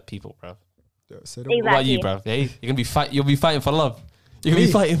multiple people, bruv. So Exactly. What about you, bruv? Hey, you're gonna be You'll be fighting for love. You're gonna be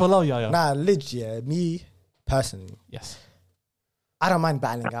Me? fighting for love, yeah. Nah, legit, me personally, Yes. I don't mind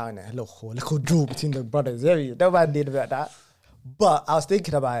battling out in it. A little draw between the brothers. Yeah, you don't mind dealing with that. But I was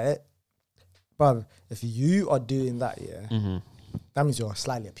thinking about it, bruv, if you are doing that, yeah, Mm-hmm. that means you're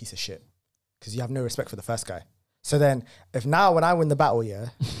slightly a piece of shit because you have no respect for the first guy. So then, if now when I win the battle, yeah,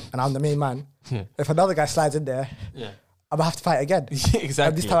 and I'm the main man, Yeah. if another guy slides in there, Yeah. I'm gonna have to fight again. And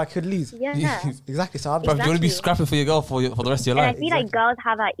exactly. this time I could lose. Yeah. Exactly. So I'm Bruv, you want to be Exactly. scrapping for your girl for the rest of your And I life. feel like girls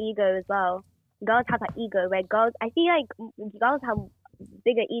have that ego as well. Girls have that ego where I feel like girls have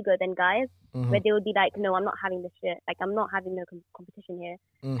bigger ego than guys, where they would be like, no, I'm not having this shit. Like, I'm not having no competition here.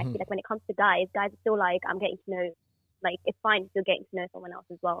 I feel like when it comes to guys are still like, I'm getting to know, like, it's fine if you're getting to know someone else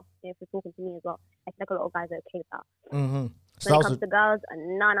as well. You know, if you're talking to me as well. I feel like a lot of guys are okay with that. So When that it was comes to girls,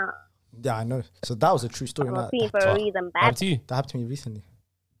 nah. yeah, I know. So that was a true story. I'm That, a queen for a reason, Up bad. to you. that happened to me recently.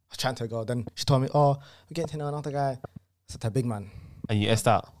 I was chatting to a girl. Then she told me, "Oh, we're getting to know another guy." I said, "To a big man." And you S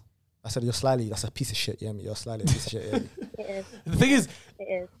out. I said, "You're slyly. That's a piece of shit. Yeah, me. You're slyly a piece of shit." Yeah. It is. The thing is, It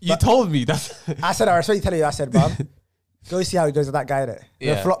is. you told me that's. I said, "I respect you telling you." I said, "Bruv, go see how it goes with that guy there.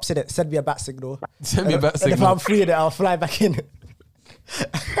 Yeah. The flops in it. Send me a bat signal. Send me a bat And if signal. I'm free in it, I'll fly back in."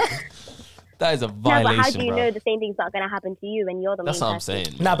 That is a No, but violation, how do you bro. know the same thing's not going to happen to you when you're the That's main what I'm person?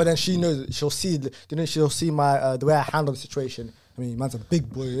 saying. Nah, but then she knows. She'll see. She'll see my the way I handle the situation. I mean, man's a big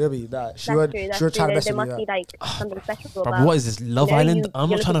boy. You know what I mean? That she That's would. true. That's She would true. try to There, mess there with must me. be like something special Bro, about. what is this? Love You know, Island? you- I'm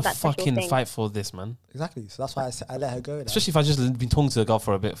you're not trying looking to for that special fucking thing. fight for this, man. Exactly. So that's why I let her go. There. Especially if I just been talking to a girl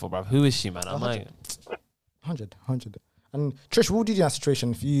for a bit, bro. Who is she, man? I'm like, 100. And Trish, what would you do in that situation?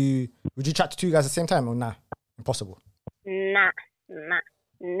 Would you chat to two guys at the same time or nah? Impossible. Nah.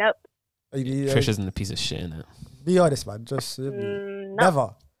 Nope. Trish isn't a piece of shit, innit? Be honest, man. Just No.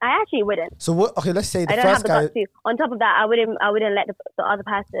 never. I actually wouldn't. So what? Okay, let's say the I don't have first the guy. guts to. On top of that, I wouldn't let the other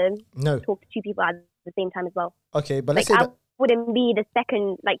person No. talk to two people at the same time as well. Okay, but let's Like, say I that. wouldn't be the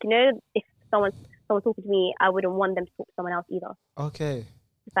second. Like, you know, if someone's talking to me, I wouldn't want them to talk to someone else either. Okay.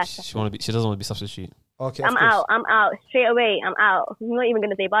 The first She second. doesn't want to be substitute. Okay. I'm of course. out. I'm out straight away. I'm out. I'm not even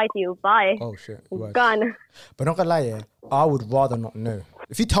gonna say bye to you. Bye. Oh shit. Word. Gone. But not gonna lie, yeah, I would rather not know.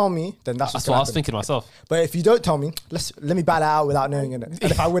 If you tell me, then that's what's That's what I gonna was happen. thinking myself. But if you don't tell me, let me battle it out without knowing it. And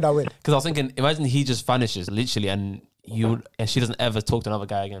if I win, I win. Because I was thinking, imagine he just vanishes literally, and she doesn't ever talk to another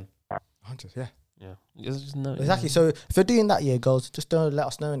guy again. 100, yeah. Yeah, just know. Exactly. So if you're doing that, yeah, girls, just don't let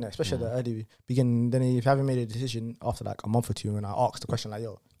us know in there, especially at the early beginning. Then if you haven't made a decision after like a month or two, and I ask the question like,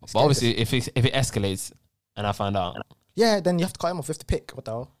 "Yo," But obviously, if it escalates and I find out, yeah, then you have to cut him off. You have to pick. What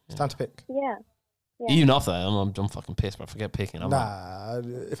the hell? It's time to pick. Yeah. even after that, I'm fucking pissed, bro. Forget picking. I'm out.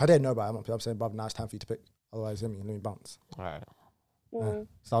 Nah, if I didn't know about him, I'm saying, "Bruv, now it's time for you to pick." Otherwise, let me bounce. All right. Mm.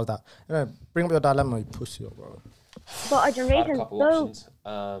 So that was that. You know, bring up your dilemma, you pussy, bro. But our generation's so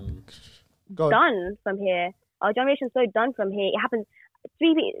Go on. done from here. Our generation's so done from here. It happens.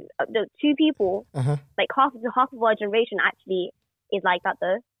 Two people, Uh-huh. like half of our generation actually is like that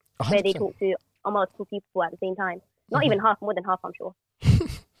though, where they 100%. talk to multiple people at the same time. Not even half, more than half, I'm sure.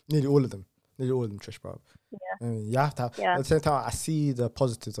 Nearly all of them. Trish, bro. Yeah. I mean, you have to have. Yeah. At the same time, I see the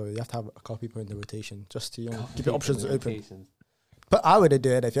positives of it. You have to have a couple people in the rotation just to keep your options open. But I wouldn't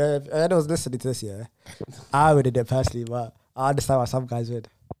do it if anyone's listening to this. Yeah, I wouldn't do it personally, but I understand why some guys would.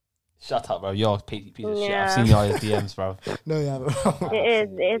 Shut up, bro. You're a piece of shit. Yeah. I've seen your DMs, bro. No, yeah.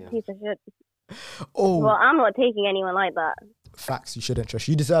 It is a piece of shit. Oh, Well, I'm not taking anyone like that. facts. You shouldn't, Trish.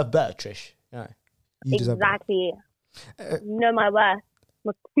 You deserve better, Trish. Yeah, you deserve better. Exactly. You know my worth. I'm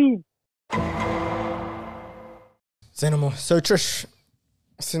a queen. Say no more. So, Trish,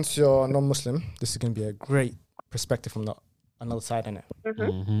 since you're non-Muslim, this is going to be a great perspective from another side, innit?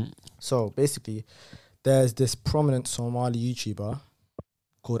 Mm-hmm. So, basically, there's this prominent Somali YouTuber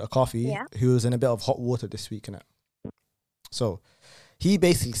called Akafi Yeah. who was in a bit of hot water this week, innit? So, he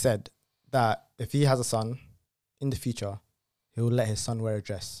basically said that if he has a son in the future, he will let his son wear a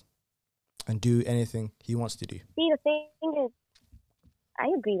dress and do anything he wants to do. See, the thing is, I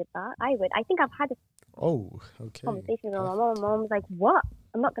agree with that. I would. I think I've had this Oh, okay. conversation with my mom. My mom's like, what?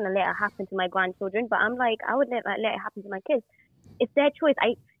 I'm not going to let it happen to my grandchildren, but I'm like, I would let it happen to my kids. It's their choice.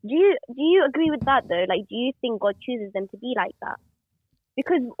 Do you agree with that though? Like, do you think God chooses them to be like that?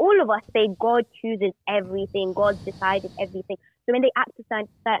 Because all of us say God chooses everything. God decided everything. So when they act a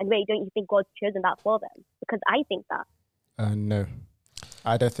certain way, don't you think God's chosen that for them? Because I think that. No,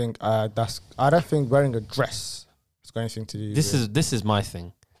 I don't think I don't think wearing a dress has got anything to do. This is my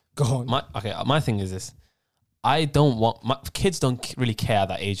thing. Go on. My thing is this. I don't want my kids don't really care at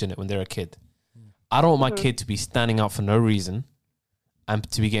that age innit, when they're a kid. I don't want my kid to be standing out for no reason and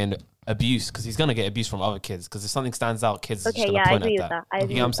to be getting abuse, because he's gonna get abuse from other kids. Because if something stands out, kids are just Okay, gonna yeah, I point agree at with that. that. I You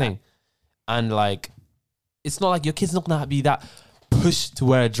agree get what I'm with saying? And like, it's not like your kid's not gonna be that pushed to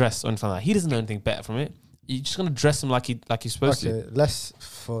wear a dress or anything like that. He doesn't know anything better from it. You're just gonna dress him like he's supposed to. Okay, less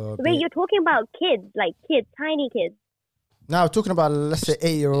for. Wait, you're talking about kids, like kids, tiny kids. Now we're talking about, let's say,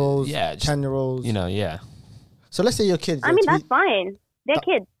 8-year-olds, Yeah, just, 10-year-olds. You know, yeah. So let's say your kids. I mean, that's fine. They're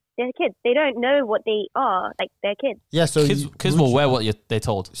kids. They're kids. They don't know what they are. Like, they're kids. Yeah, so Kids will wear what they're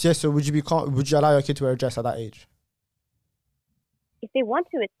told. Yeah, so would you allow your kid to wear a dress at that age? if they want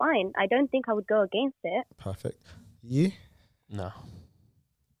to, it's fine. I don't think I would go against it. Perfect. You? No.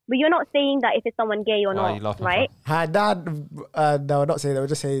 But you're not saying that if it's someone gay or Why are not, you laughing right? Hi, Dad. No, we're not saying that. We're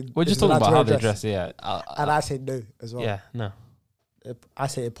just saying. We're just is talking allowed about to how wear a they dress. Yeah. And I say no as well. Yeah. No. I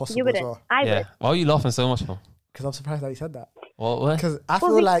say impossible You as wouldn't. well. I Yeah. would. Why are you laughing so much for? Because I'm surprised that you said that. What? Because I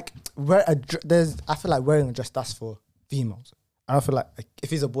Well, feel we- like I feel like wearing a dress that's for females. I don't feel like if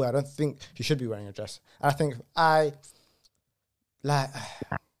he's a boy, I don't think he should be wearing a dress. And I think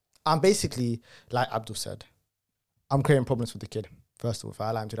I'm basically like Abdul said, I'm creating problems for the kid. First of all, if I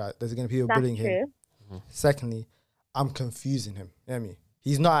allow him to that, there's going to be people That's bullying him. true. Secondly, I'm confusing him. You know what I mean?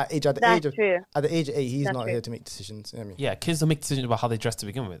 He's not at the That's age of true. at the age of 8. He's That's not true. here to make decisions. You know what I mean? Yeah. Kids don't make decisions about how they dress to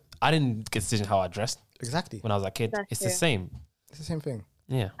begin with. I didn't get a decision how I dressed Exactly. when I was a kid. That's It's true. the same. It's the same thing.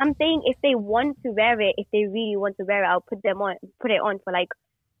 Yeah. I'm saying if they want to wear it, if they really want to wear it, I'll put it on for like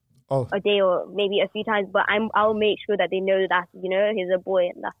Oh, a day or maybe a few times. But I'll make sure that they know that he's a boy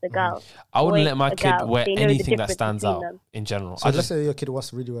and that's a girl. I wouldn't Boy, let my a kid girl. wear They know the anything that difference stands between out them. in general. so I let's just say your kid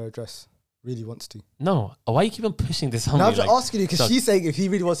wants to really wear a dress. Really wants to. no. Why you keep on pushing this on No, me? I'm just like, asking you because so- she's saying if he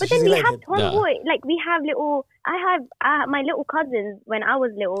really wants to, But she's then we letting have him. tomboy. Like we have my little cousins when I was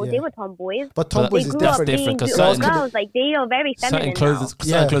little. Yeah. They were tomboys. But But tomboys They is grew that's up different. different, being 'cause little certain- girls. Like they are very feminine certain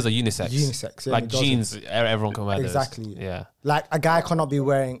now. Yeah. clothes are unisex. Unisex, yeah, like it does. jeans, everyone can wear those. Exactly. Yeah. Like a guy cannot be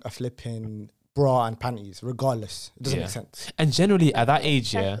wearing a flipping bra and panties, regardless. It doesn't Yeah. make sense. And generally at that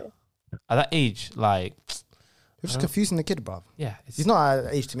age, yeah, That's it. at that age, like, You're just confusing the kid, bruv. yeah, it's, He's not at an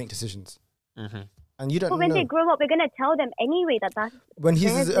age to make decisions, Mhm. and you don't But when know. they grow up, we're gonna tell them anyway that's When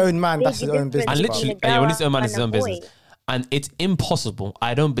he's his there's own man, big that's his own difference business. And between literally, a girl yeah, when it's his own man, it's his and own a business. boy. And it's impossible.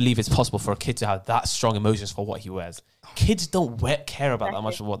 I don't believe it's possible for a kid to have that strong emotions for what he wears. Kids don't care about that That's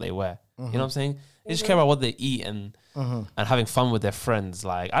much it. of what they wear. Mm-hmm. You know what I'm saying? They just care about what they eat and having fun with their friends.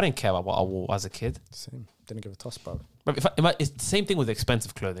 Like, I didn't care about what I wore as a kid. Same. Didn't give a toss, bruv. But it's the same thing with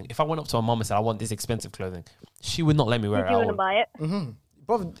expensive clothing. If I went up to my mom and said, I want this expensive clothing, she would not let me wear You it. wouldn't buy it.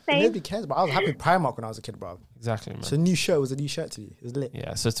 Bruv, Same. nobody cares. But I was happy with Primark when I was a kid, bruv. Exactly, man. So a new shirt was a new shirt to you. It was lit.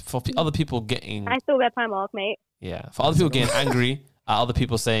 Yeah, so it's for other people getting, I still wear Primark, mate. yeah, for other people getting angry at other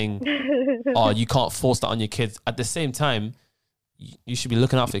people saying, oh, you can't force that on your kids. At the same time, you should be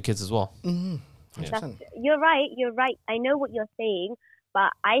looking out for your kids as well. 100%. You're right. I know what you're saying, but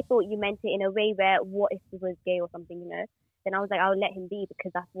I thought you meant it in a way where what if he was gay or something, you know? Then I was like, I'll let him be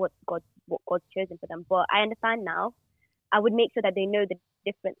because that's what God's chosen for them. But I understand now. I would make sure that they know the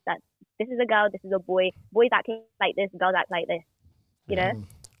difference that this is a girl, this is a boy. Boys act like this, girls act like this. You know?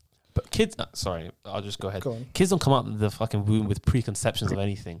 But kids, sorry, I'll just go ahead. Go on. Kids don't come out of the fucking womb with preconceptions of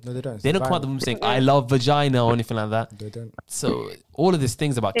anything. No, they don't. They don't come out the womb saying, I love vagina or anything like that. They don't. So all of these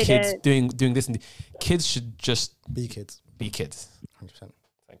things about They kids don't. doing this, and kids should just Be kids. be kids. 100%.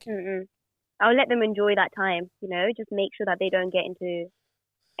 Thank you. Mm-mm. I'll let them enjoy that time, you know? Just make sure that they don't get into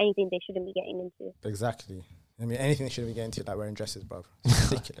anything they shouldn't be getting into. Exactly. I mean, anything they shouldn't be getting into, like wearing dresses, bruv.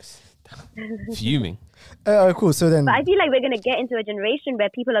 It's ridiculous. Fuming. Cool. So then, But I feel like we're going to get into a generation where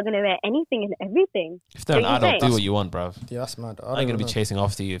people are going to wear anything and everything. If they're an Don't you adult, think? do what you want, bruv. yeah, that's mad. I ain't gonna be chasing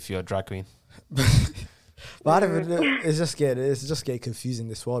after you if you're a drag queen. But I don't even know. It's just getting confusing,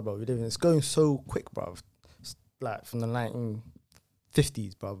 this world, bro. We live in. It's going so quick, bruv. It's like from the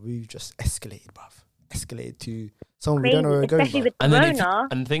 1950s, bruv. We've just escalated, bruv. Escalated to something we Crazy, don't know where we're going, especially bruv. with And then Corona,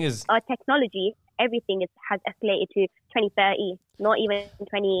 and the thing is, our technology, everything has escalated to 2030, not even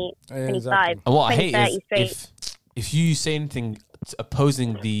 2025. exactly. and what I hate 2030 is if you say anything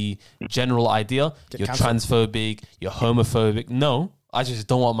opposing the general idea, Get you're cancelled. transphobic, you're homophobic. No, I just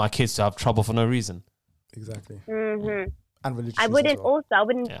don't want my kids to have trouble for no reason. Exactly. hmm And religious. I reasons wouldn't as well.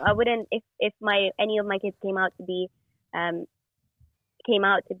 also, Yeah. I wouldn't, if any of my kids came out to be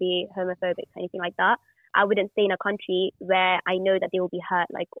homophobic or anything like that, I wouldn't stay in a country where I know that they will be hurt,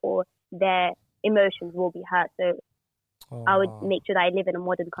 like, or their emotions will be hurt. So I would Aw. make sure that I live in a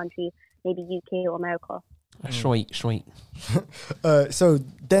modern country, maybe UK or America. Sweet. So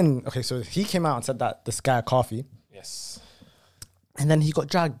then, okay, so he came out and said that this guy Coffee, Yes. and then he got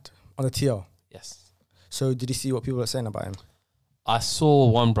dragged on the TL. Yes. So did you see what people are saying about him? I saw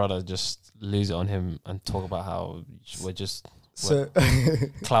one brother just lose it on him and talk about how we're just So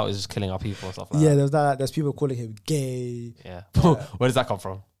clout is just killing our people and stuff like yeah, that. there's that. There's people calling him gay. Yeah. Where does that come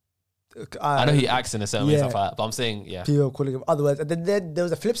from? I know he acts in a certain way and yeah. stuff like that, but I'm saying, yeah. People calling him other words. And then there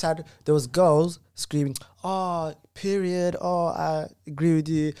was a flip side. There was girls screaming, "Oh, period. Oh, I agree with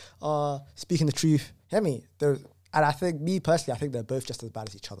you. Oh, speaking the truth." Hear me? And I think, me personally, I think they're both just as bad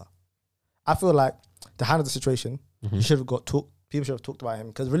as each other. I feel like to handle the situation, you should have people should have talked about him,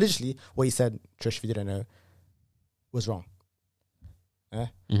 because religiously, what he said, Trish, if you didn't know, was wrong. Yeah.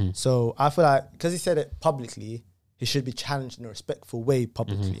 Mhm. So I feel like because he said it publicly, he should be challenged in a respectful way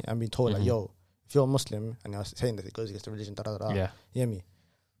publicly and be told like, yo, if you're a Muslim and you're saying that it goes against the religion, da da da. Yeah. You hear me?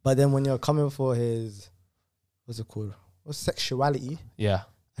 But then when you're coming for his, what's it called? What's sexuality? Yeah.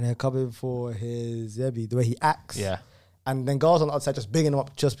 And then coming for his the way he acts. Yeah. And then girls on the outside just bigging him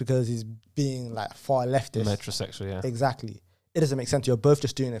up just because he's being like far leftist. Metrosexual, yeah. Exactly. It doesn't make sense. You're both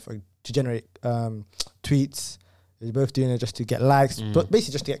just doing it to generate tweets. You're both doing it just to get likes, but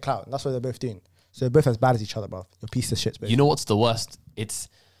basically just to get clout. That's what they're both doing. So they're both as bad as each other, bro. You're piece of shit, basically. You know what's the worst? It's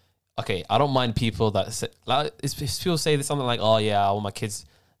okay. I don't mind people that say, like, if people say this something like, "Oh yeah, I want my kids."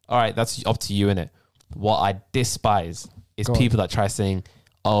 All right, that's up to you, innit? What I despise is people that try saying,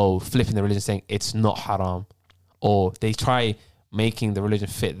 "Oh, flipping the religion," saying it's not haram, or they try making the religion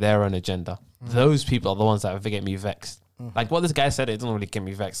fit their own agenda. Those people are the ones that get me vexed. Like what this guy said, it doesn't really get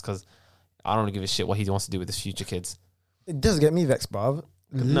me vexed because I don't really give a shit what he wants to do with his future kids. It does get me vexed, bruv.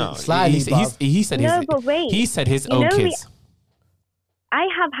 No, Slightly, he said No, his, but wait. he said his You own know kids. I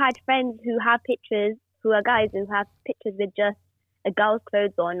have had friends who have pictures, who are guys who have pictures with just a girl's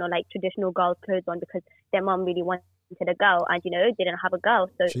clothes on or like traditional girl's clothes on because their mom really wanted a girl and, you know, they didn't have a girl.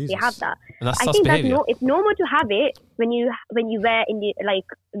 So they have that. And that's I sus think behavior. it's normal to have it when you wear in the like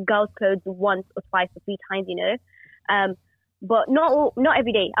girls' clothes once or twice or 3 times, you know. But not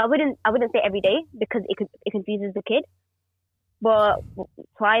every day. I wouldn't say every day because it confuses the kid. But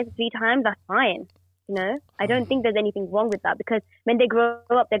twice, 3 times, that's fine. You know, I don't think there's anything wrong with that because when they grow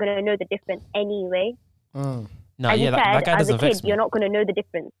up, they're gonna know the difference anyway. No, As yeah, you that said, guy as a doesn't vex kid, me. you're not gonna know the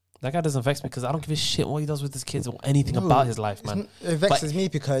difference. That guy doesn't vex me because I don't give a shit what he does with his kids or anything about his life, man. It vexes me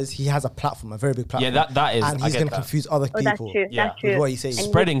because he has a platform, a very big platform. Yeah, that is. and I he's get going to that. confuse other Oh, people. that's true. Yeah. That's true. With what he says. And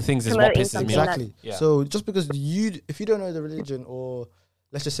Spreading he's things is what promoting pisses me something off. Exactly. Yeah. So just because if you don't know the religion, or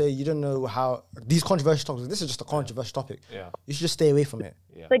let's just say you don't know how these controversial topics, this is just a controversial topic. Yeah. You should just stay away from it.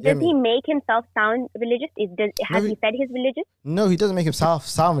 But Yeah, does he make himself sound religious? Has he said he's religious? No, he doesn't make himself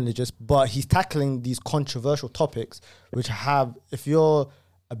sound religious, but he's tackling these controversial topics, which have, if you're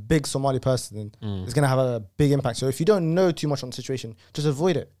a big Somali person, it's going to have a big impact. So if you don't know too much on the situation, just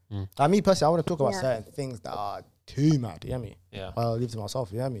avoid it. Like me personally, I want to talk about certain things that are too mad, you hear me? Yeah. I'll leave it to myself,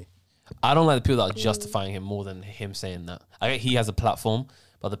 you hear me? I don't like the people that are justifying him more than him saying that. I get he has a platform,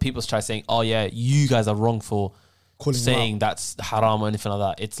 but the people try saying, "Oh yeah, you guys are wrong for Calling him saying that's haram or anything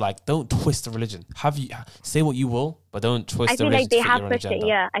like that." It's like, don't twist the religion. Say what you will, but don't twist I the feel religion like they to fit have your own pushed it. agenda.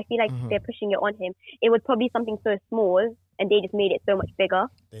 Yeah, I feel like they're pushing it on him. It was probably something so small, and they just made it so much bigger.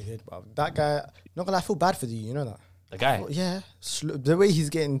 They did, bro. That guy, not gonna lie, I feel bad for you know that? The guy. Yeah. The way he's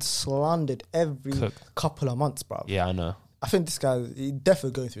getting slandered every Cooked. couple of months, bro. Yeah, I know. I think this guy, he definitely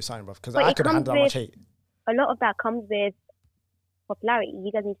going through something, bro, because But I it couldn't comes handle that much hate. A lot of that comes with popularity.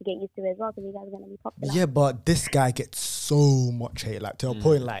 You guys need to get used to it as well because you guys are going to be popular. Yeah, but this guy gets so much hate, like to a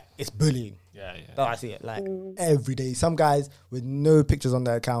point, like it's bullying. Yeah, yeah. That's how I see it, like every day. Some guys with no pictures on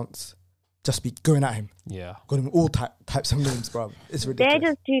their accounts just be going at him, Yeah. going with all types of names, bro. It's They're ridiculous.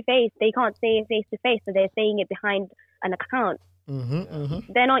 just two-faced. They can't say it face to face, so they're saying it behind an account.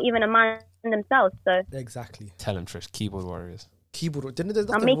 They're not even a man themselves, so Exactly. Tell him, Trish. Keyboard warriors. Keyboard. There's I'm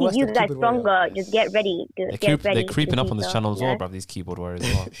nothing making worse you than guys keyboard warrior. stronger. Just get ready. They're creeping up on this channel as well, yeah? bro. These keyboard warriors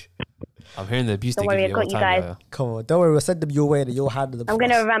as well. I'm hearing the abuse Don't they worry, give I you all got the you time. guys. Come on, don't worry. We'll send them your way and you'll handle them. I'm for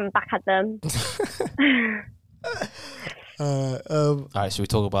going to us. run back at them. All right, should we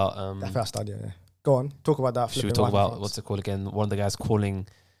talk about That first idea. Yeah. Go on, talk about that. should we flipping talk rifle about France. what's it called again? One of the guys calling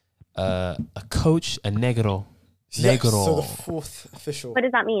a coach a negro. Yes, Negro. so the fourth official. What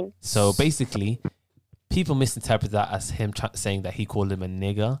does that mean? So basically, people misinterpret that as him saying that he called him a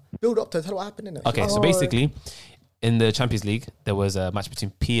nigger. Build up to tell what happened in it. Okay, so basically, in the Champions League, there was a match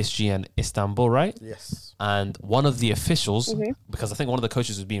between PSG and Istanbul, right? Yes. And one of the officials, because I think one of the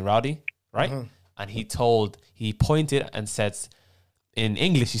coaches was being rowdy, right? And he pointed and said, in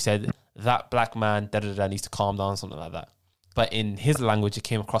English, he said, that black man, da-da-da, needs to calm down, something like that. But in his language, it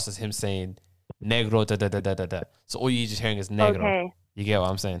came across as him saying, negro, da-da-da-da-da-da. So all you're just hearing is negro. Okay. You get what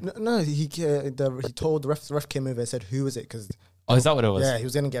I'm saying? No, he told the ref came over and said, who is it? Because Oh, is that what it was? yeah, he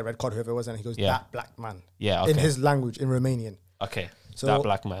was going to get a red card, whoever it was, and he goes, Yeah. that black man. Yeah, okay. In his language, in Romanian. Okay, So- that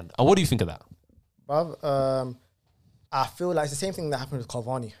black man. And what do you think of that? Bruv, I feel like it's the same thing that happened with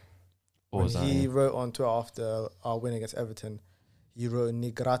Cavani. What When was that? he wrote on Twitter after our win against Everton, he wrote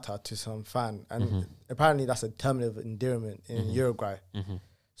Nigrata to some fan. And apparently that's a term of endearment in Uruguay.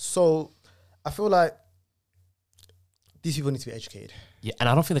 So I feel like these people need to be educated. Yeah, and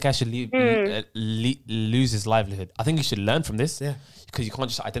I don't think the guy should lose his livelihood. I think he should learn from this. Yeah. Because you can't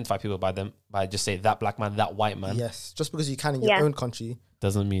just identify people by just say that black man, that white man. Yes. Just because you can in your Yeah. own country,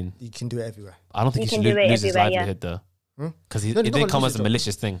 Doesn't mean you can do it everywhere. I don't think You he can should do it lose his everywhere, yeah. livelihood though. Because No, it he's not didn't gonna come lose as a his job.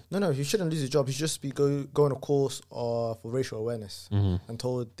 malicious thing. No, he shouldn't lose his job. He should just be going a course for racial awareness and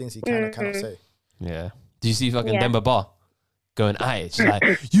told things he can and cannot say. Yeah. Did you see fucking Yeah. Demba Ba going at it? She's like,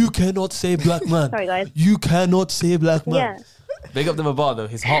 you cannot say black man. Sorry, guys. You cannot say black man. Yeah. Big up Demba Ba though.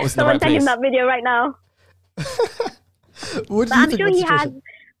 His heart was in the Someone right send him place. that video right now. What do But you I'm think sure of the he has. situation?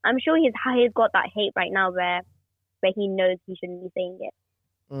 I'm sure he's got that hate right now where he knows he shouldn't be saying it.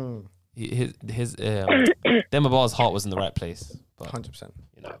 His Demba Ba's heart was in the right place. But 100%.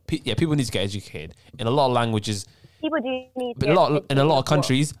 you know, people need to get educated. In a lot of languages, People do need but to. in a lot of what-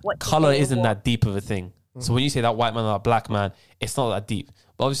 countries, what to color say and isn't what- that deep of a thing. So when you say that white man or that black man, it's not that deep.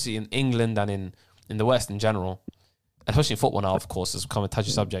 But obviously in England and in the West in general, especially in football now, of course, it's become a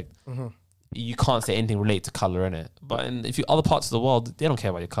touchy subject. You can't say anything related to color in it. But if you other parts of the world, they don't care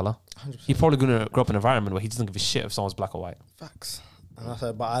about your color. He's probably going to grow up in an environment where he doesn't give a shit if someone's black or white. Facts. And I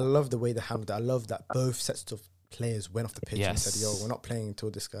said, but I love the way they handled it. I love that both sets of players went off the pitch and Yes. said, "Yo, we're not playing until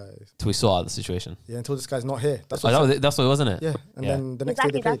this guy, Till we saw out the situation. until this guy's not here." That's Oh, what. that's what it was, isn't it? Yeah, and Yeah. then the next day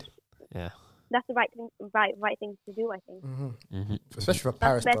they Exactly, played, Yeah. That's the right thing to do. I think especially for that's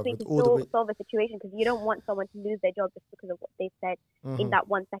Paris, the best bro, thing with to all the way. solve a situation because you don't want someone to lose their job just because of what they said in that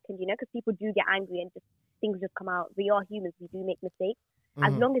 1 second. You know, because people do get angry and just things just come out. We are humans. We do make mistakes.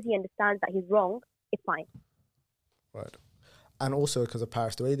 As long as he understands that he's wrong, it's fine. Right. And also because of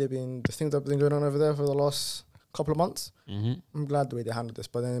Paris, the way the things that have been going on over there for the last couple of months, I'm glad the way they handled this.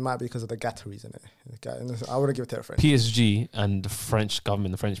 But then it might be because of the Gatteries in it. I wouldn't give it to a friend. PSG and the French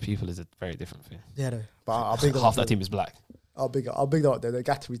government, the French people is a very different thing. Yeah, though. But I'll big them Half up, that though. team is black. I'll big them up there. The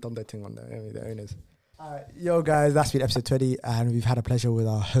Gatteries done their thing on there. The owners. Yo, guys, that's been episode 20, and we've had a pleasure with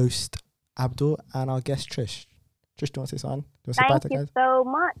our host Abdul and our guest Trish. Trish, do you want to say something? Do you want to say bye Thank to you guys? so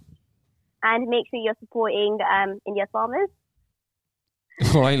much, and make sure you're supporting India's farmers.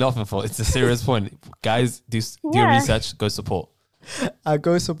 What are you laughing for? It's a serious point. Guys, do your Yeah. research, go support.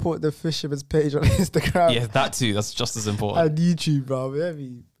 Go support the Fisherman's page on Instagram Yeah, that too. That's just as important. and YouTube, bro.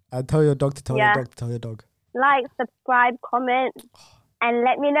 And tell your dog to tell Yeah. your dog to tell your dog. Like, subscribe, comment, and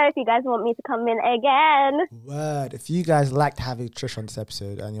let me know if you guys want me to come in again. Word. If you guys liked having Trish on this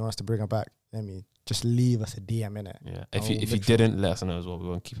episode and you want us to bring her back, just leave us a DM in it. Yeah. I If you will if you make sure. didn't, let us know as well. We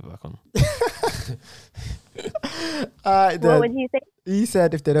won't keep it back on. What Then would you say? he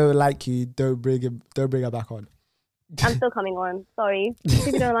said if they don't like you, don't bring her back on. I'm still coming on. Sorry. If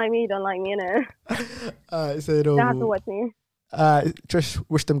you don't like me, you don't like me, innit? So you You don't have to know, watch me. Trish,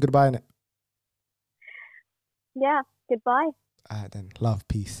 wish them goodbye, innit? Yeah, goodbye. Then love,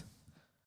 peace.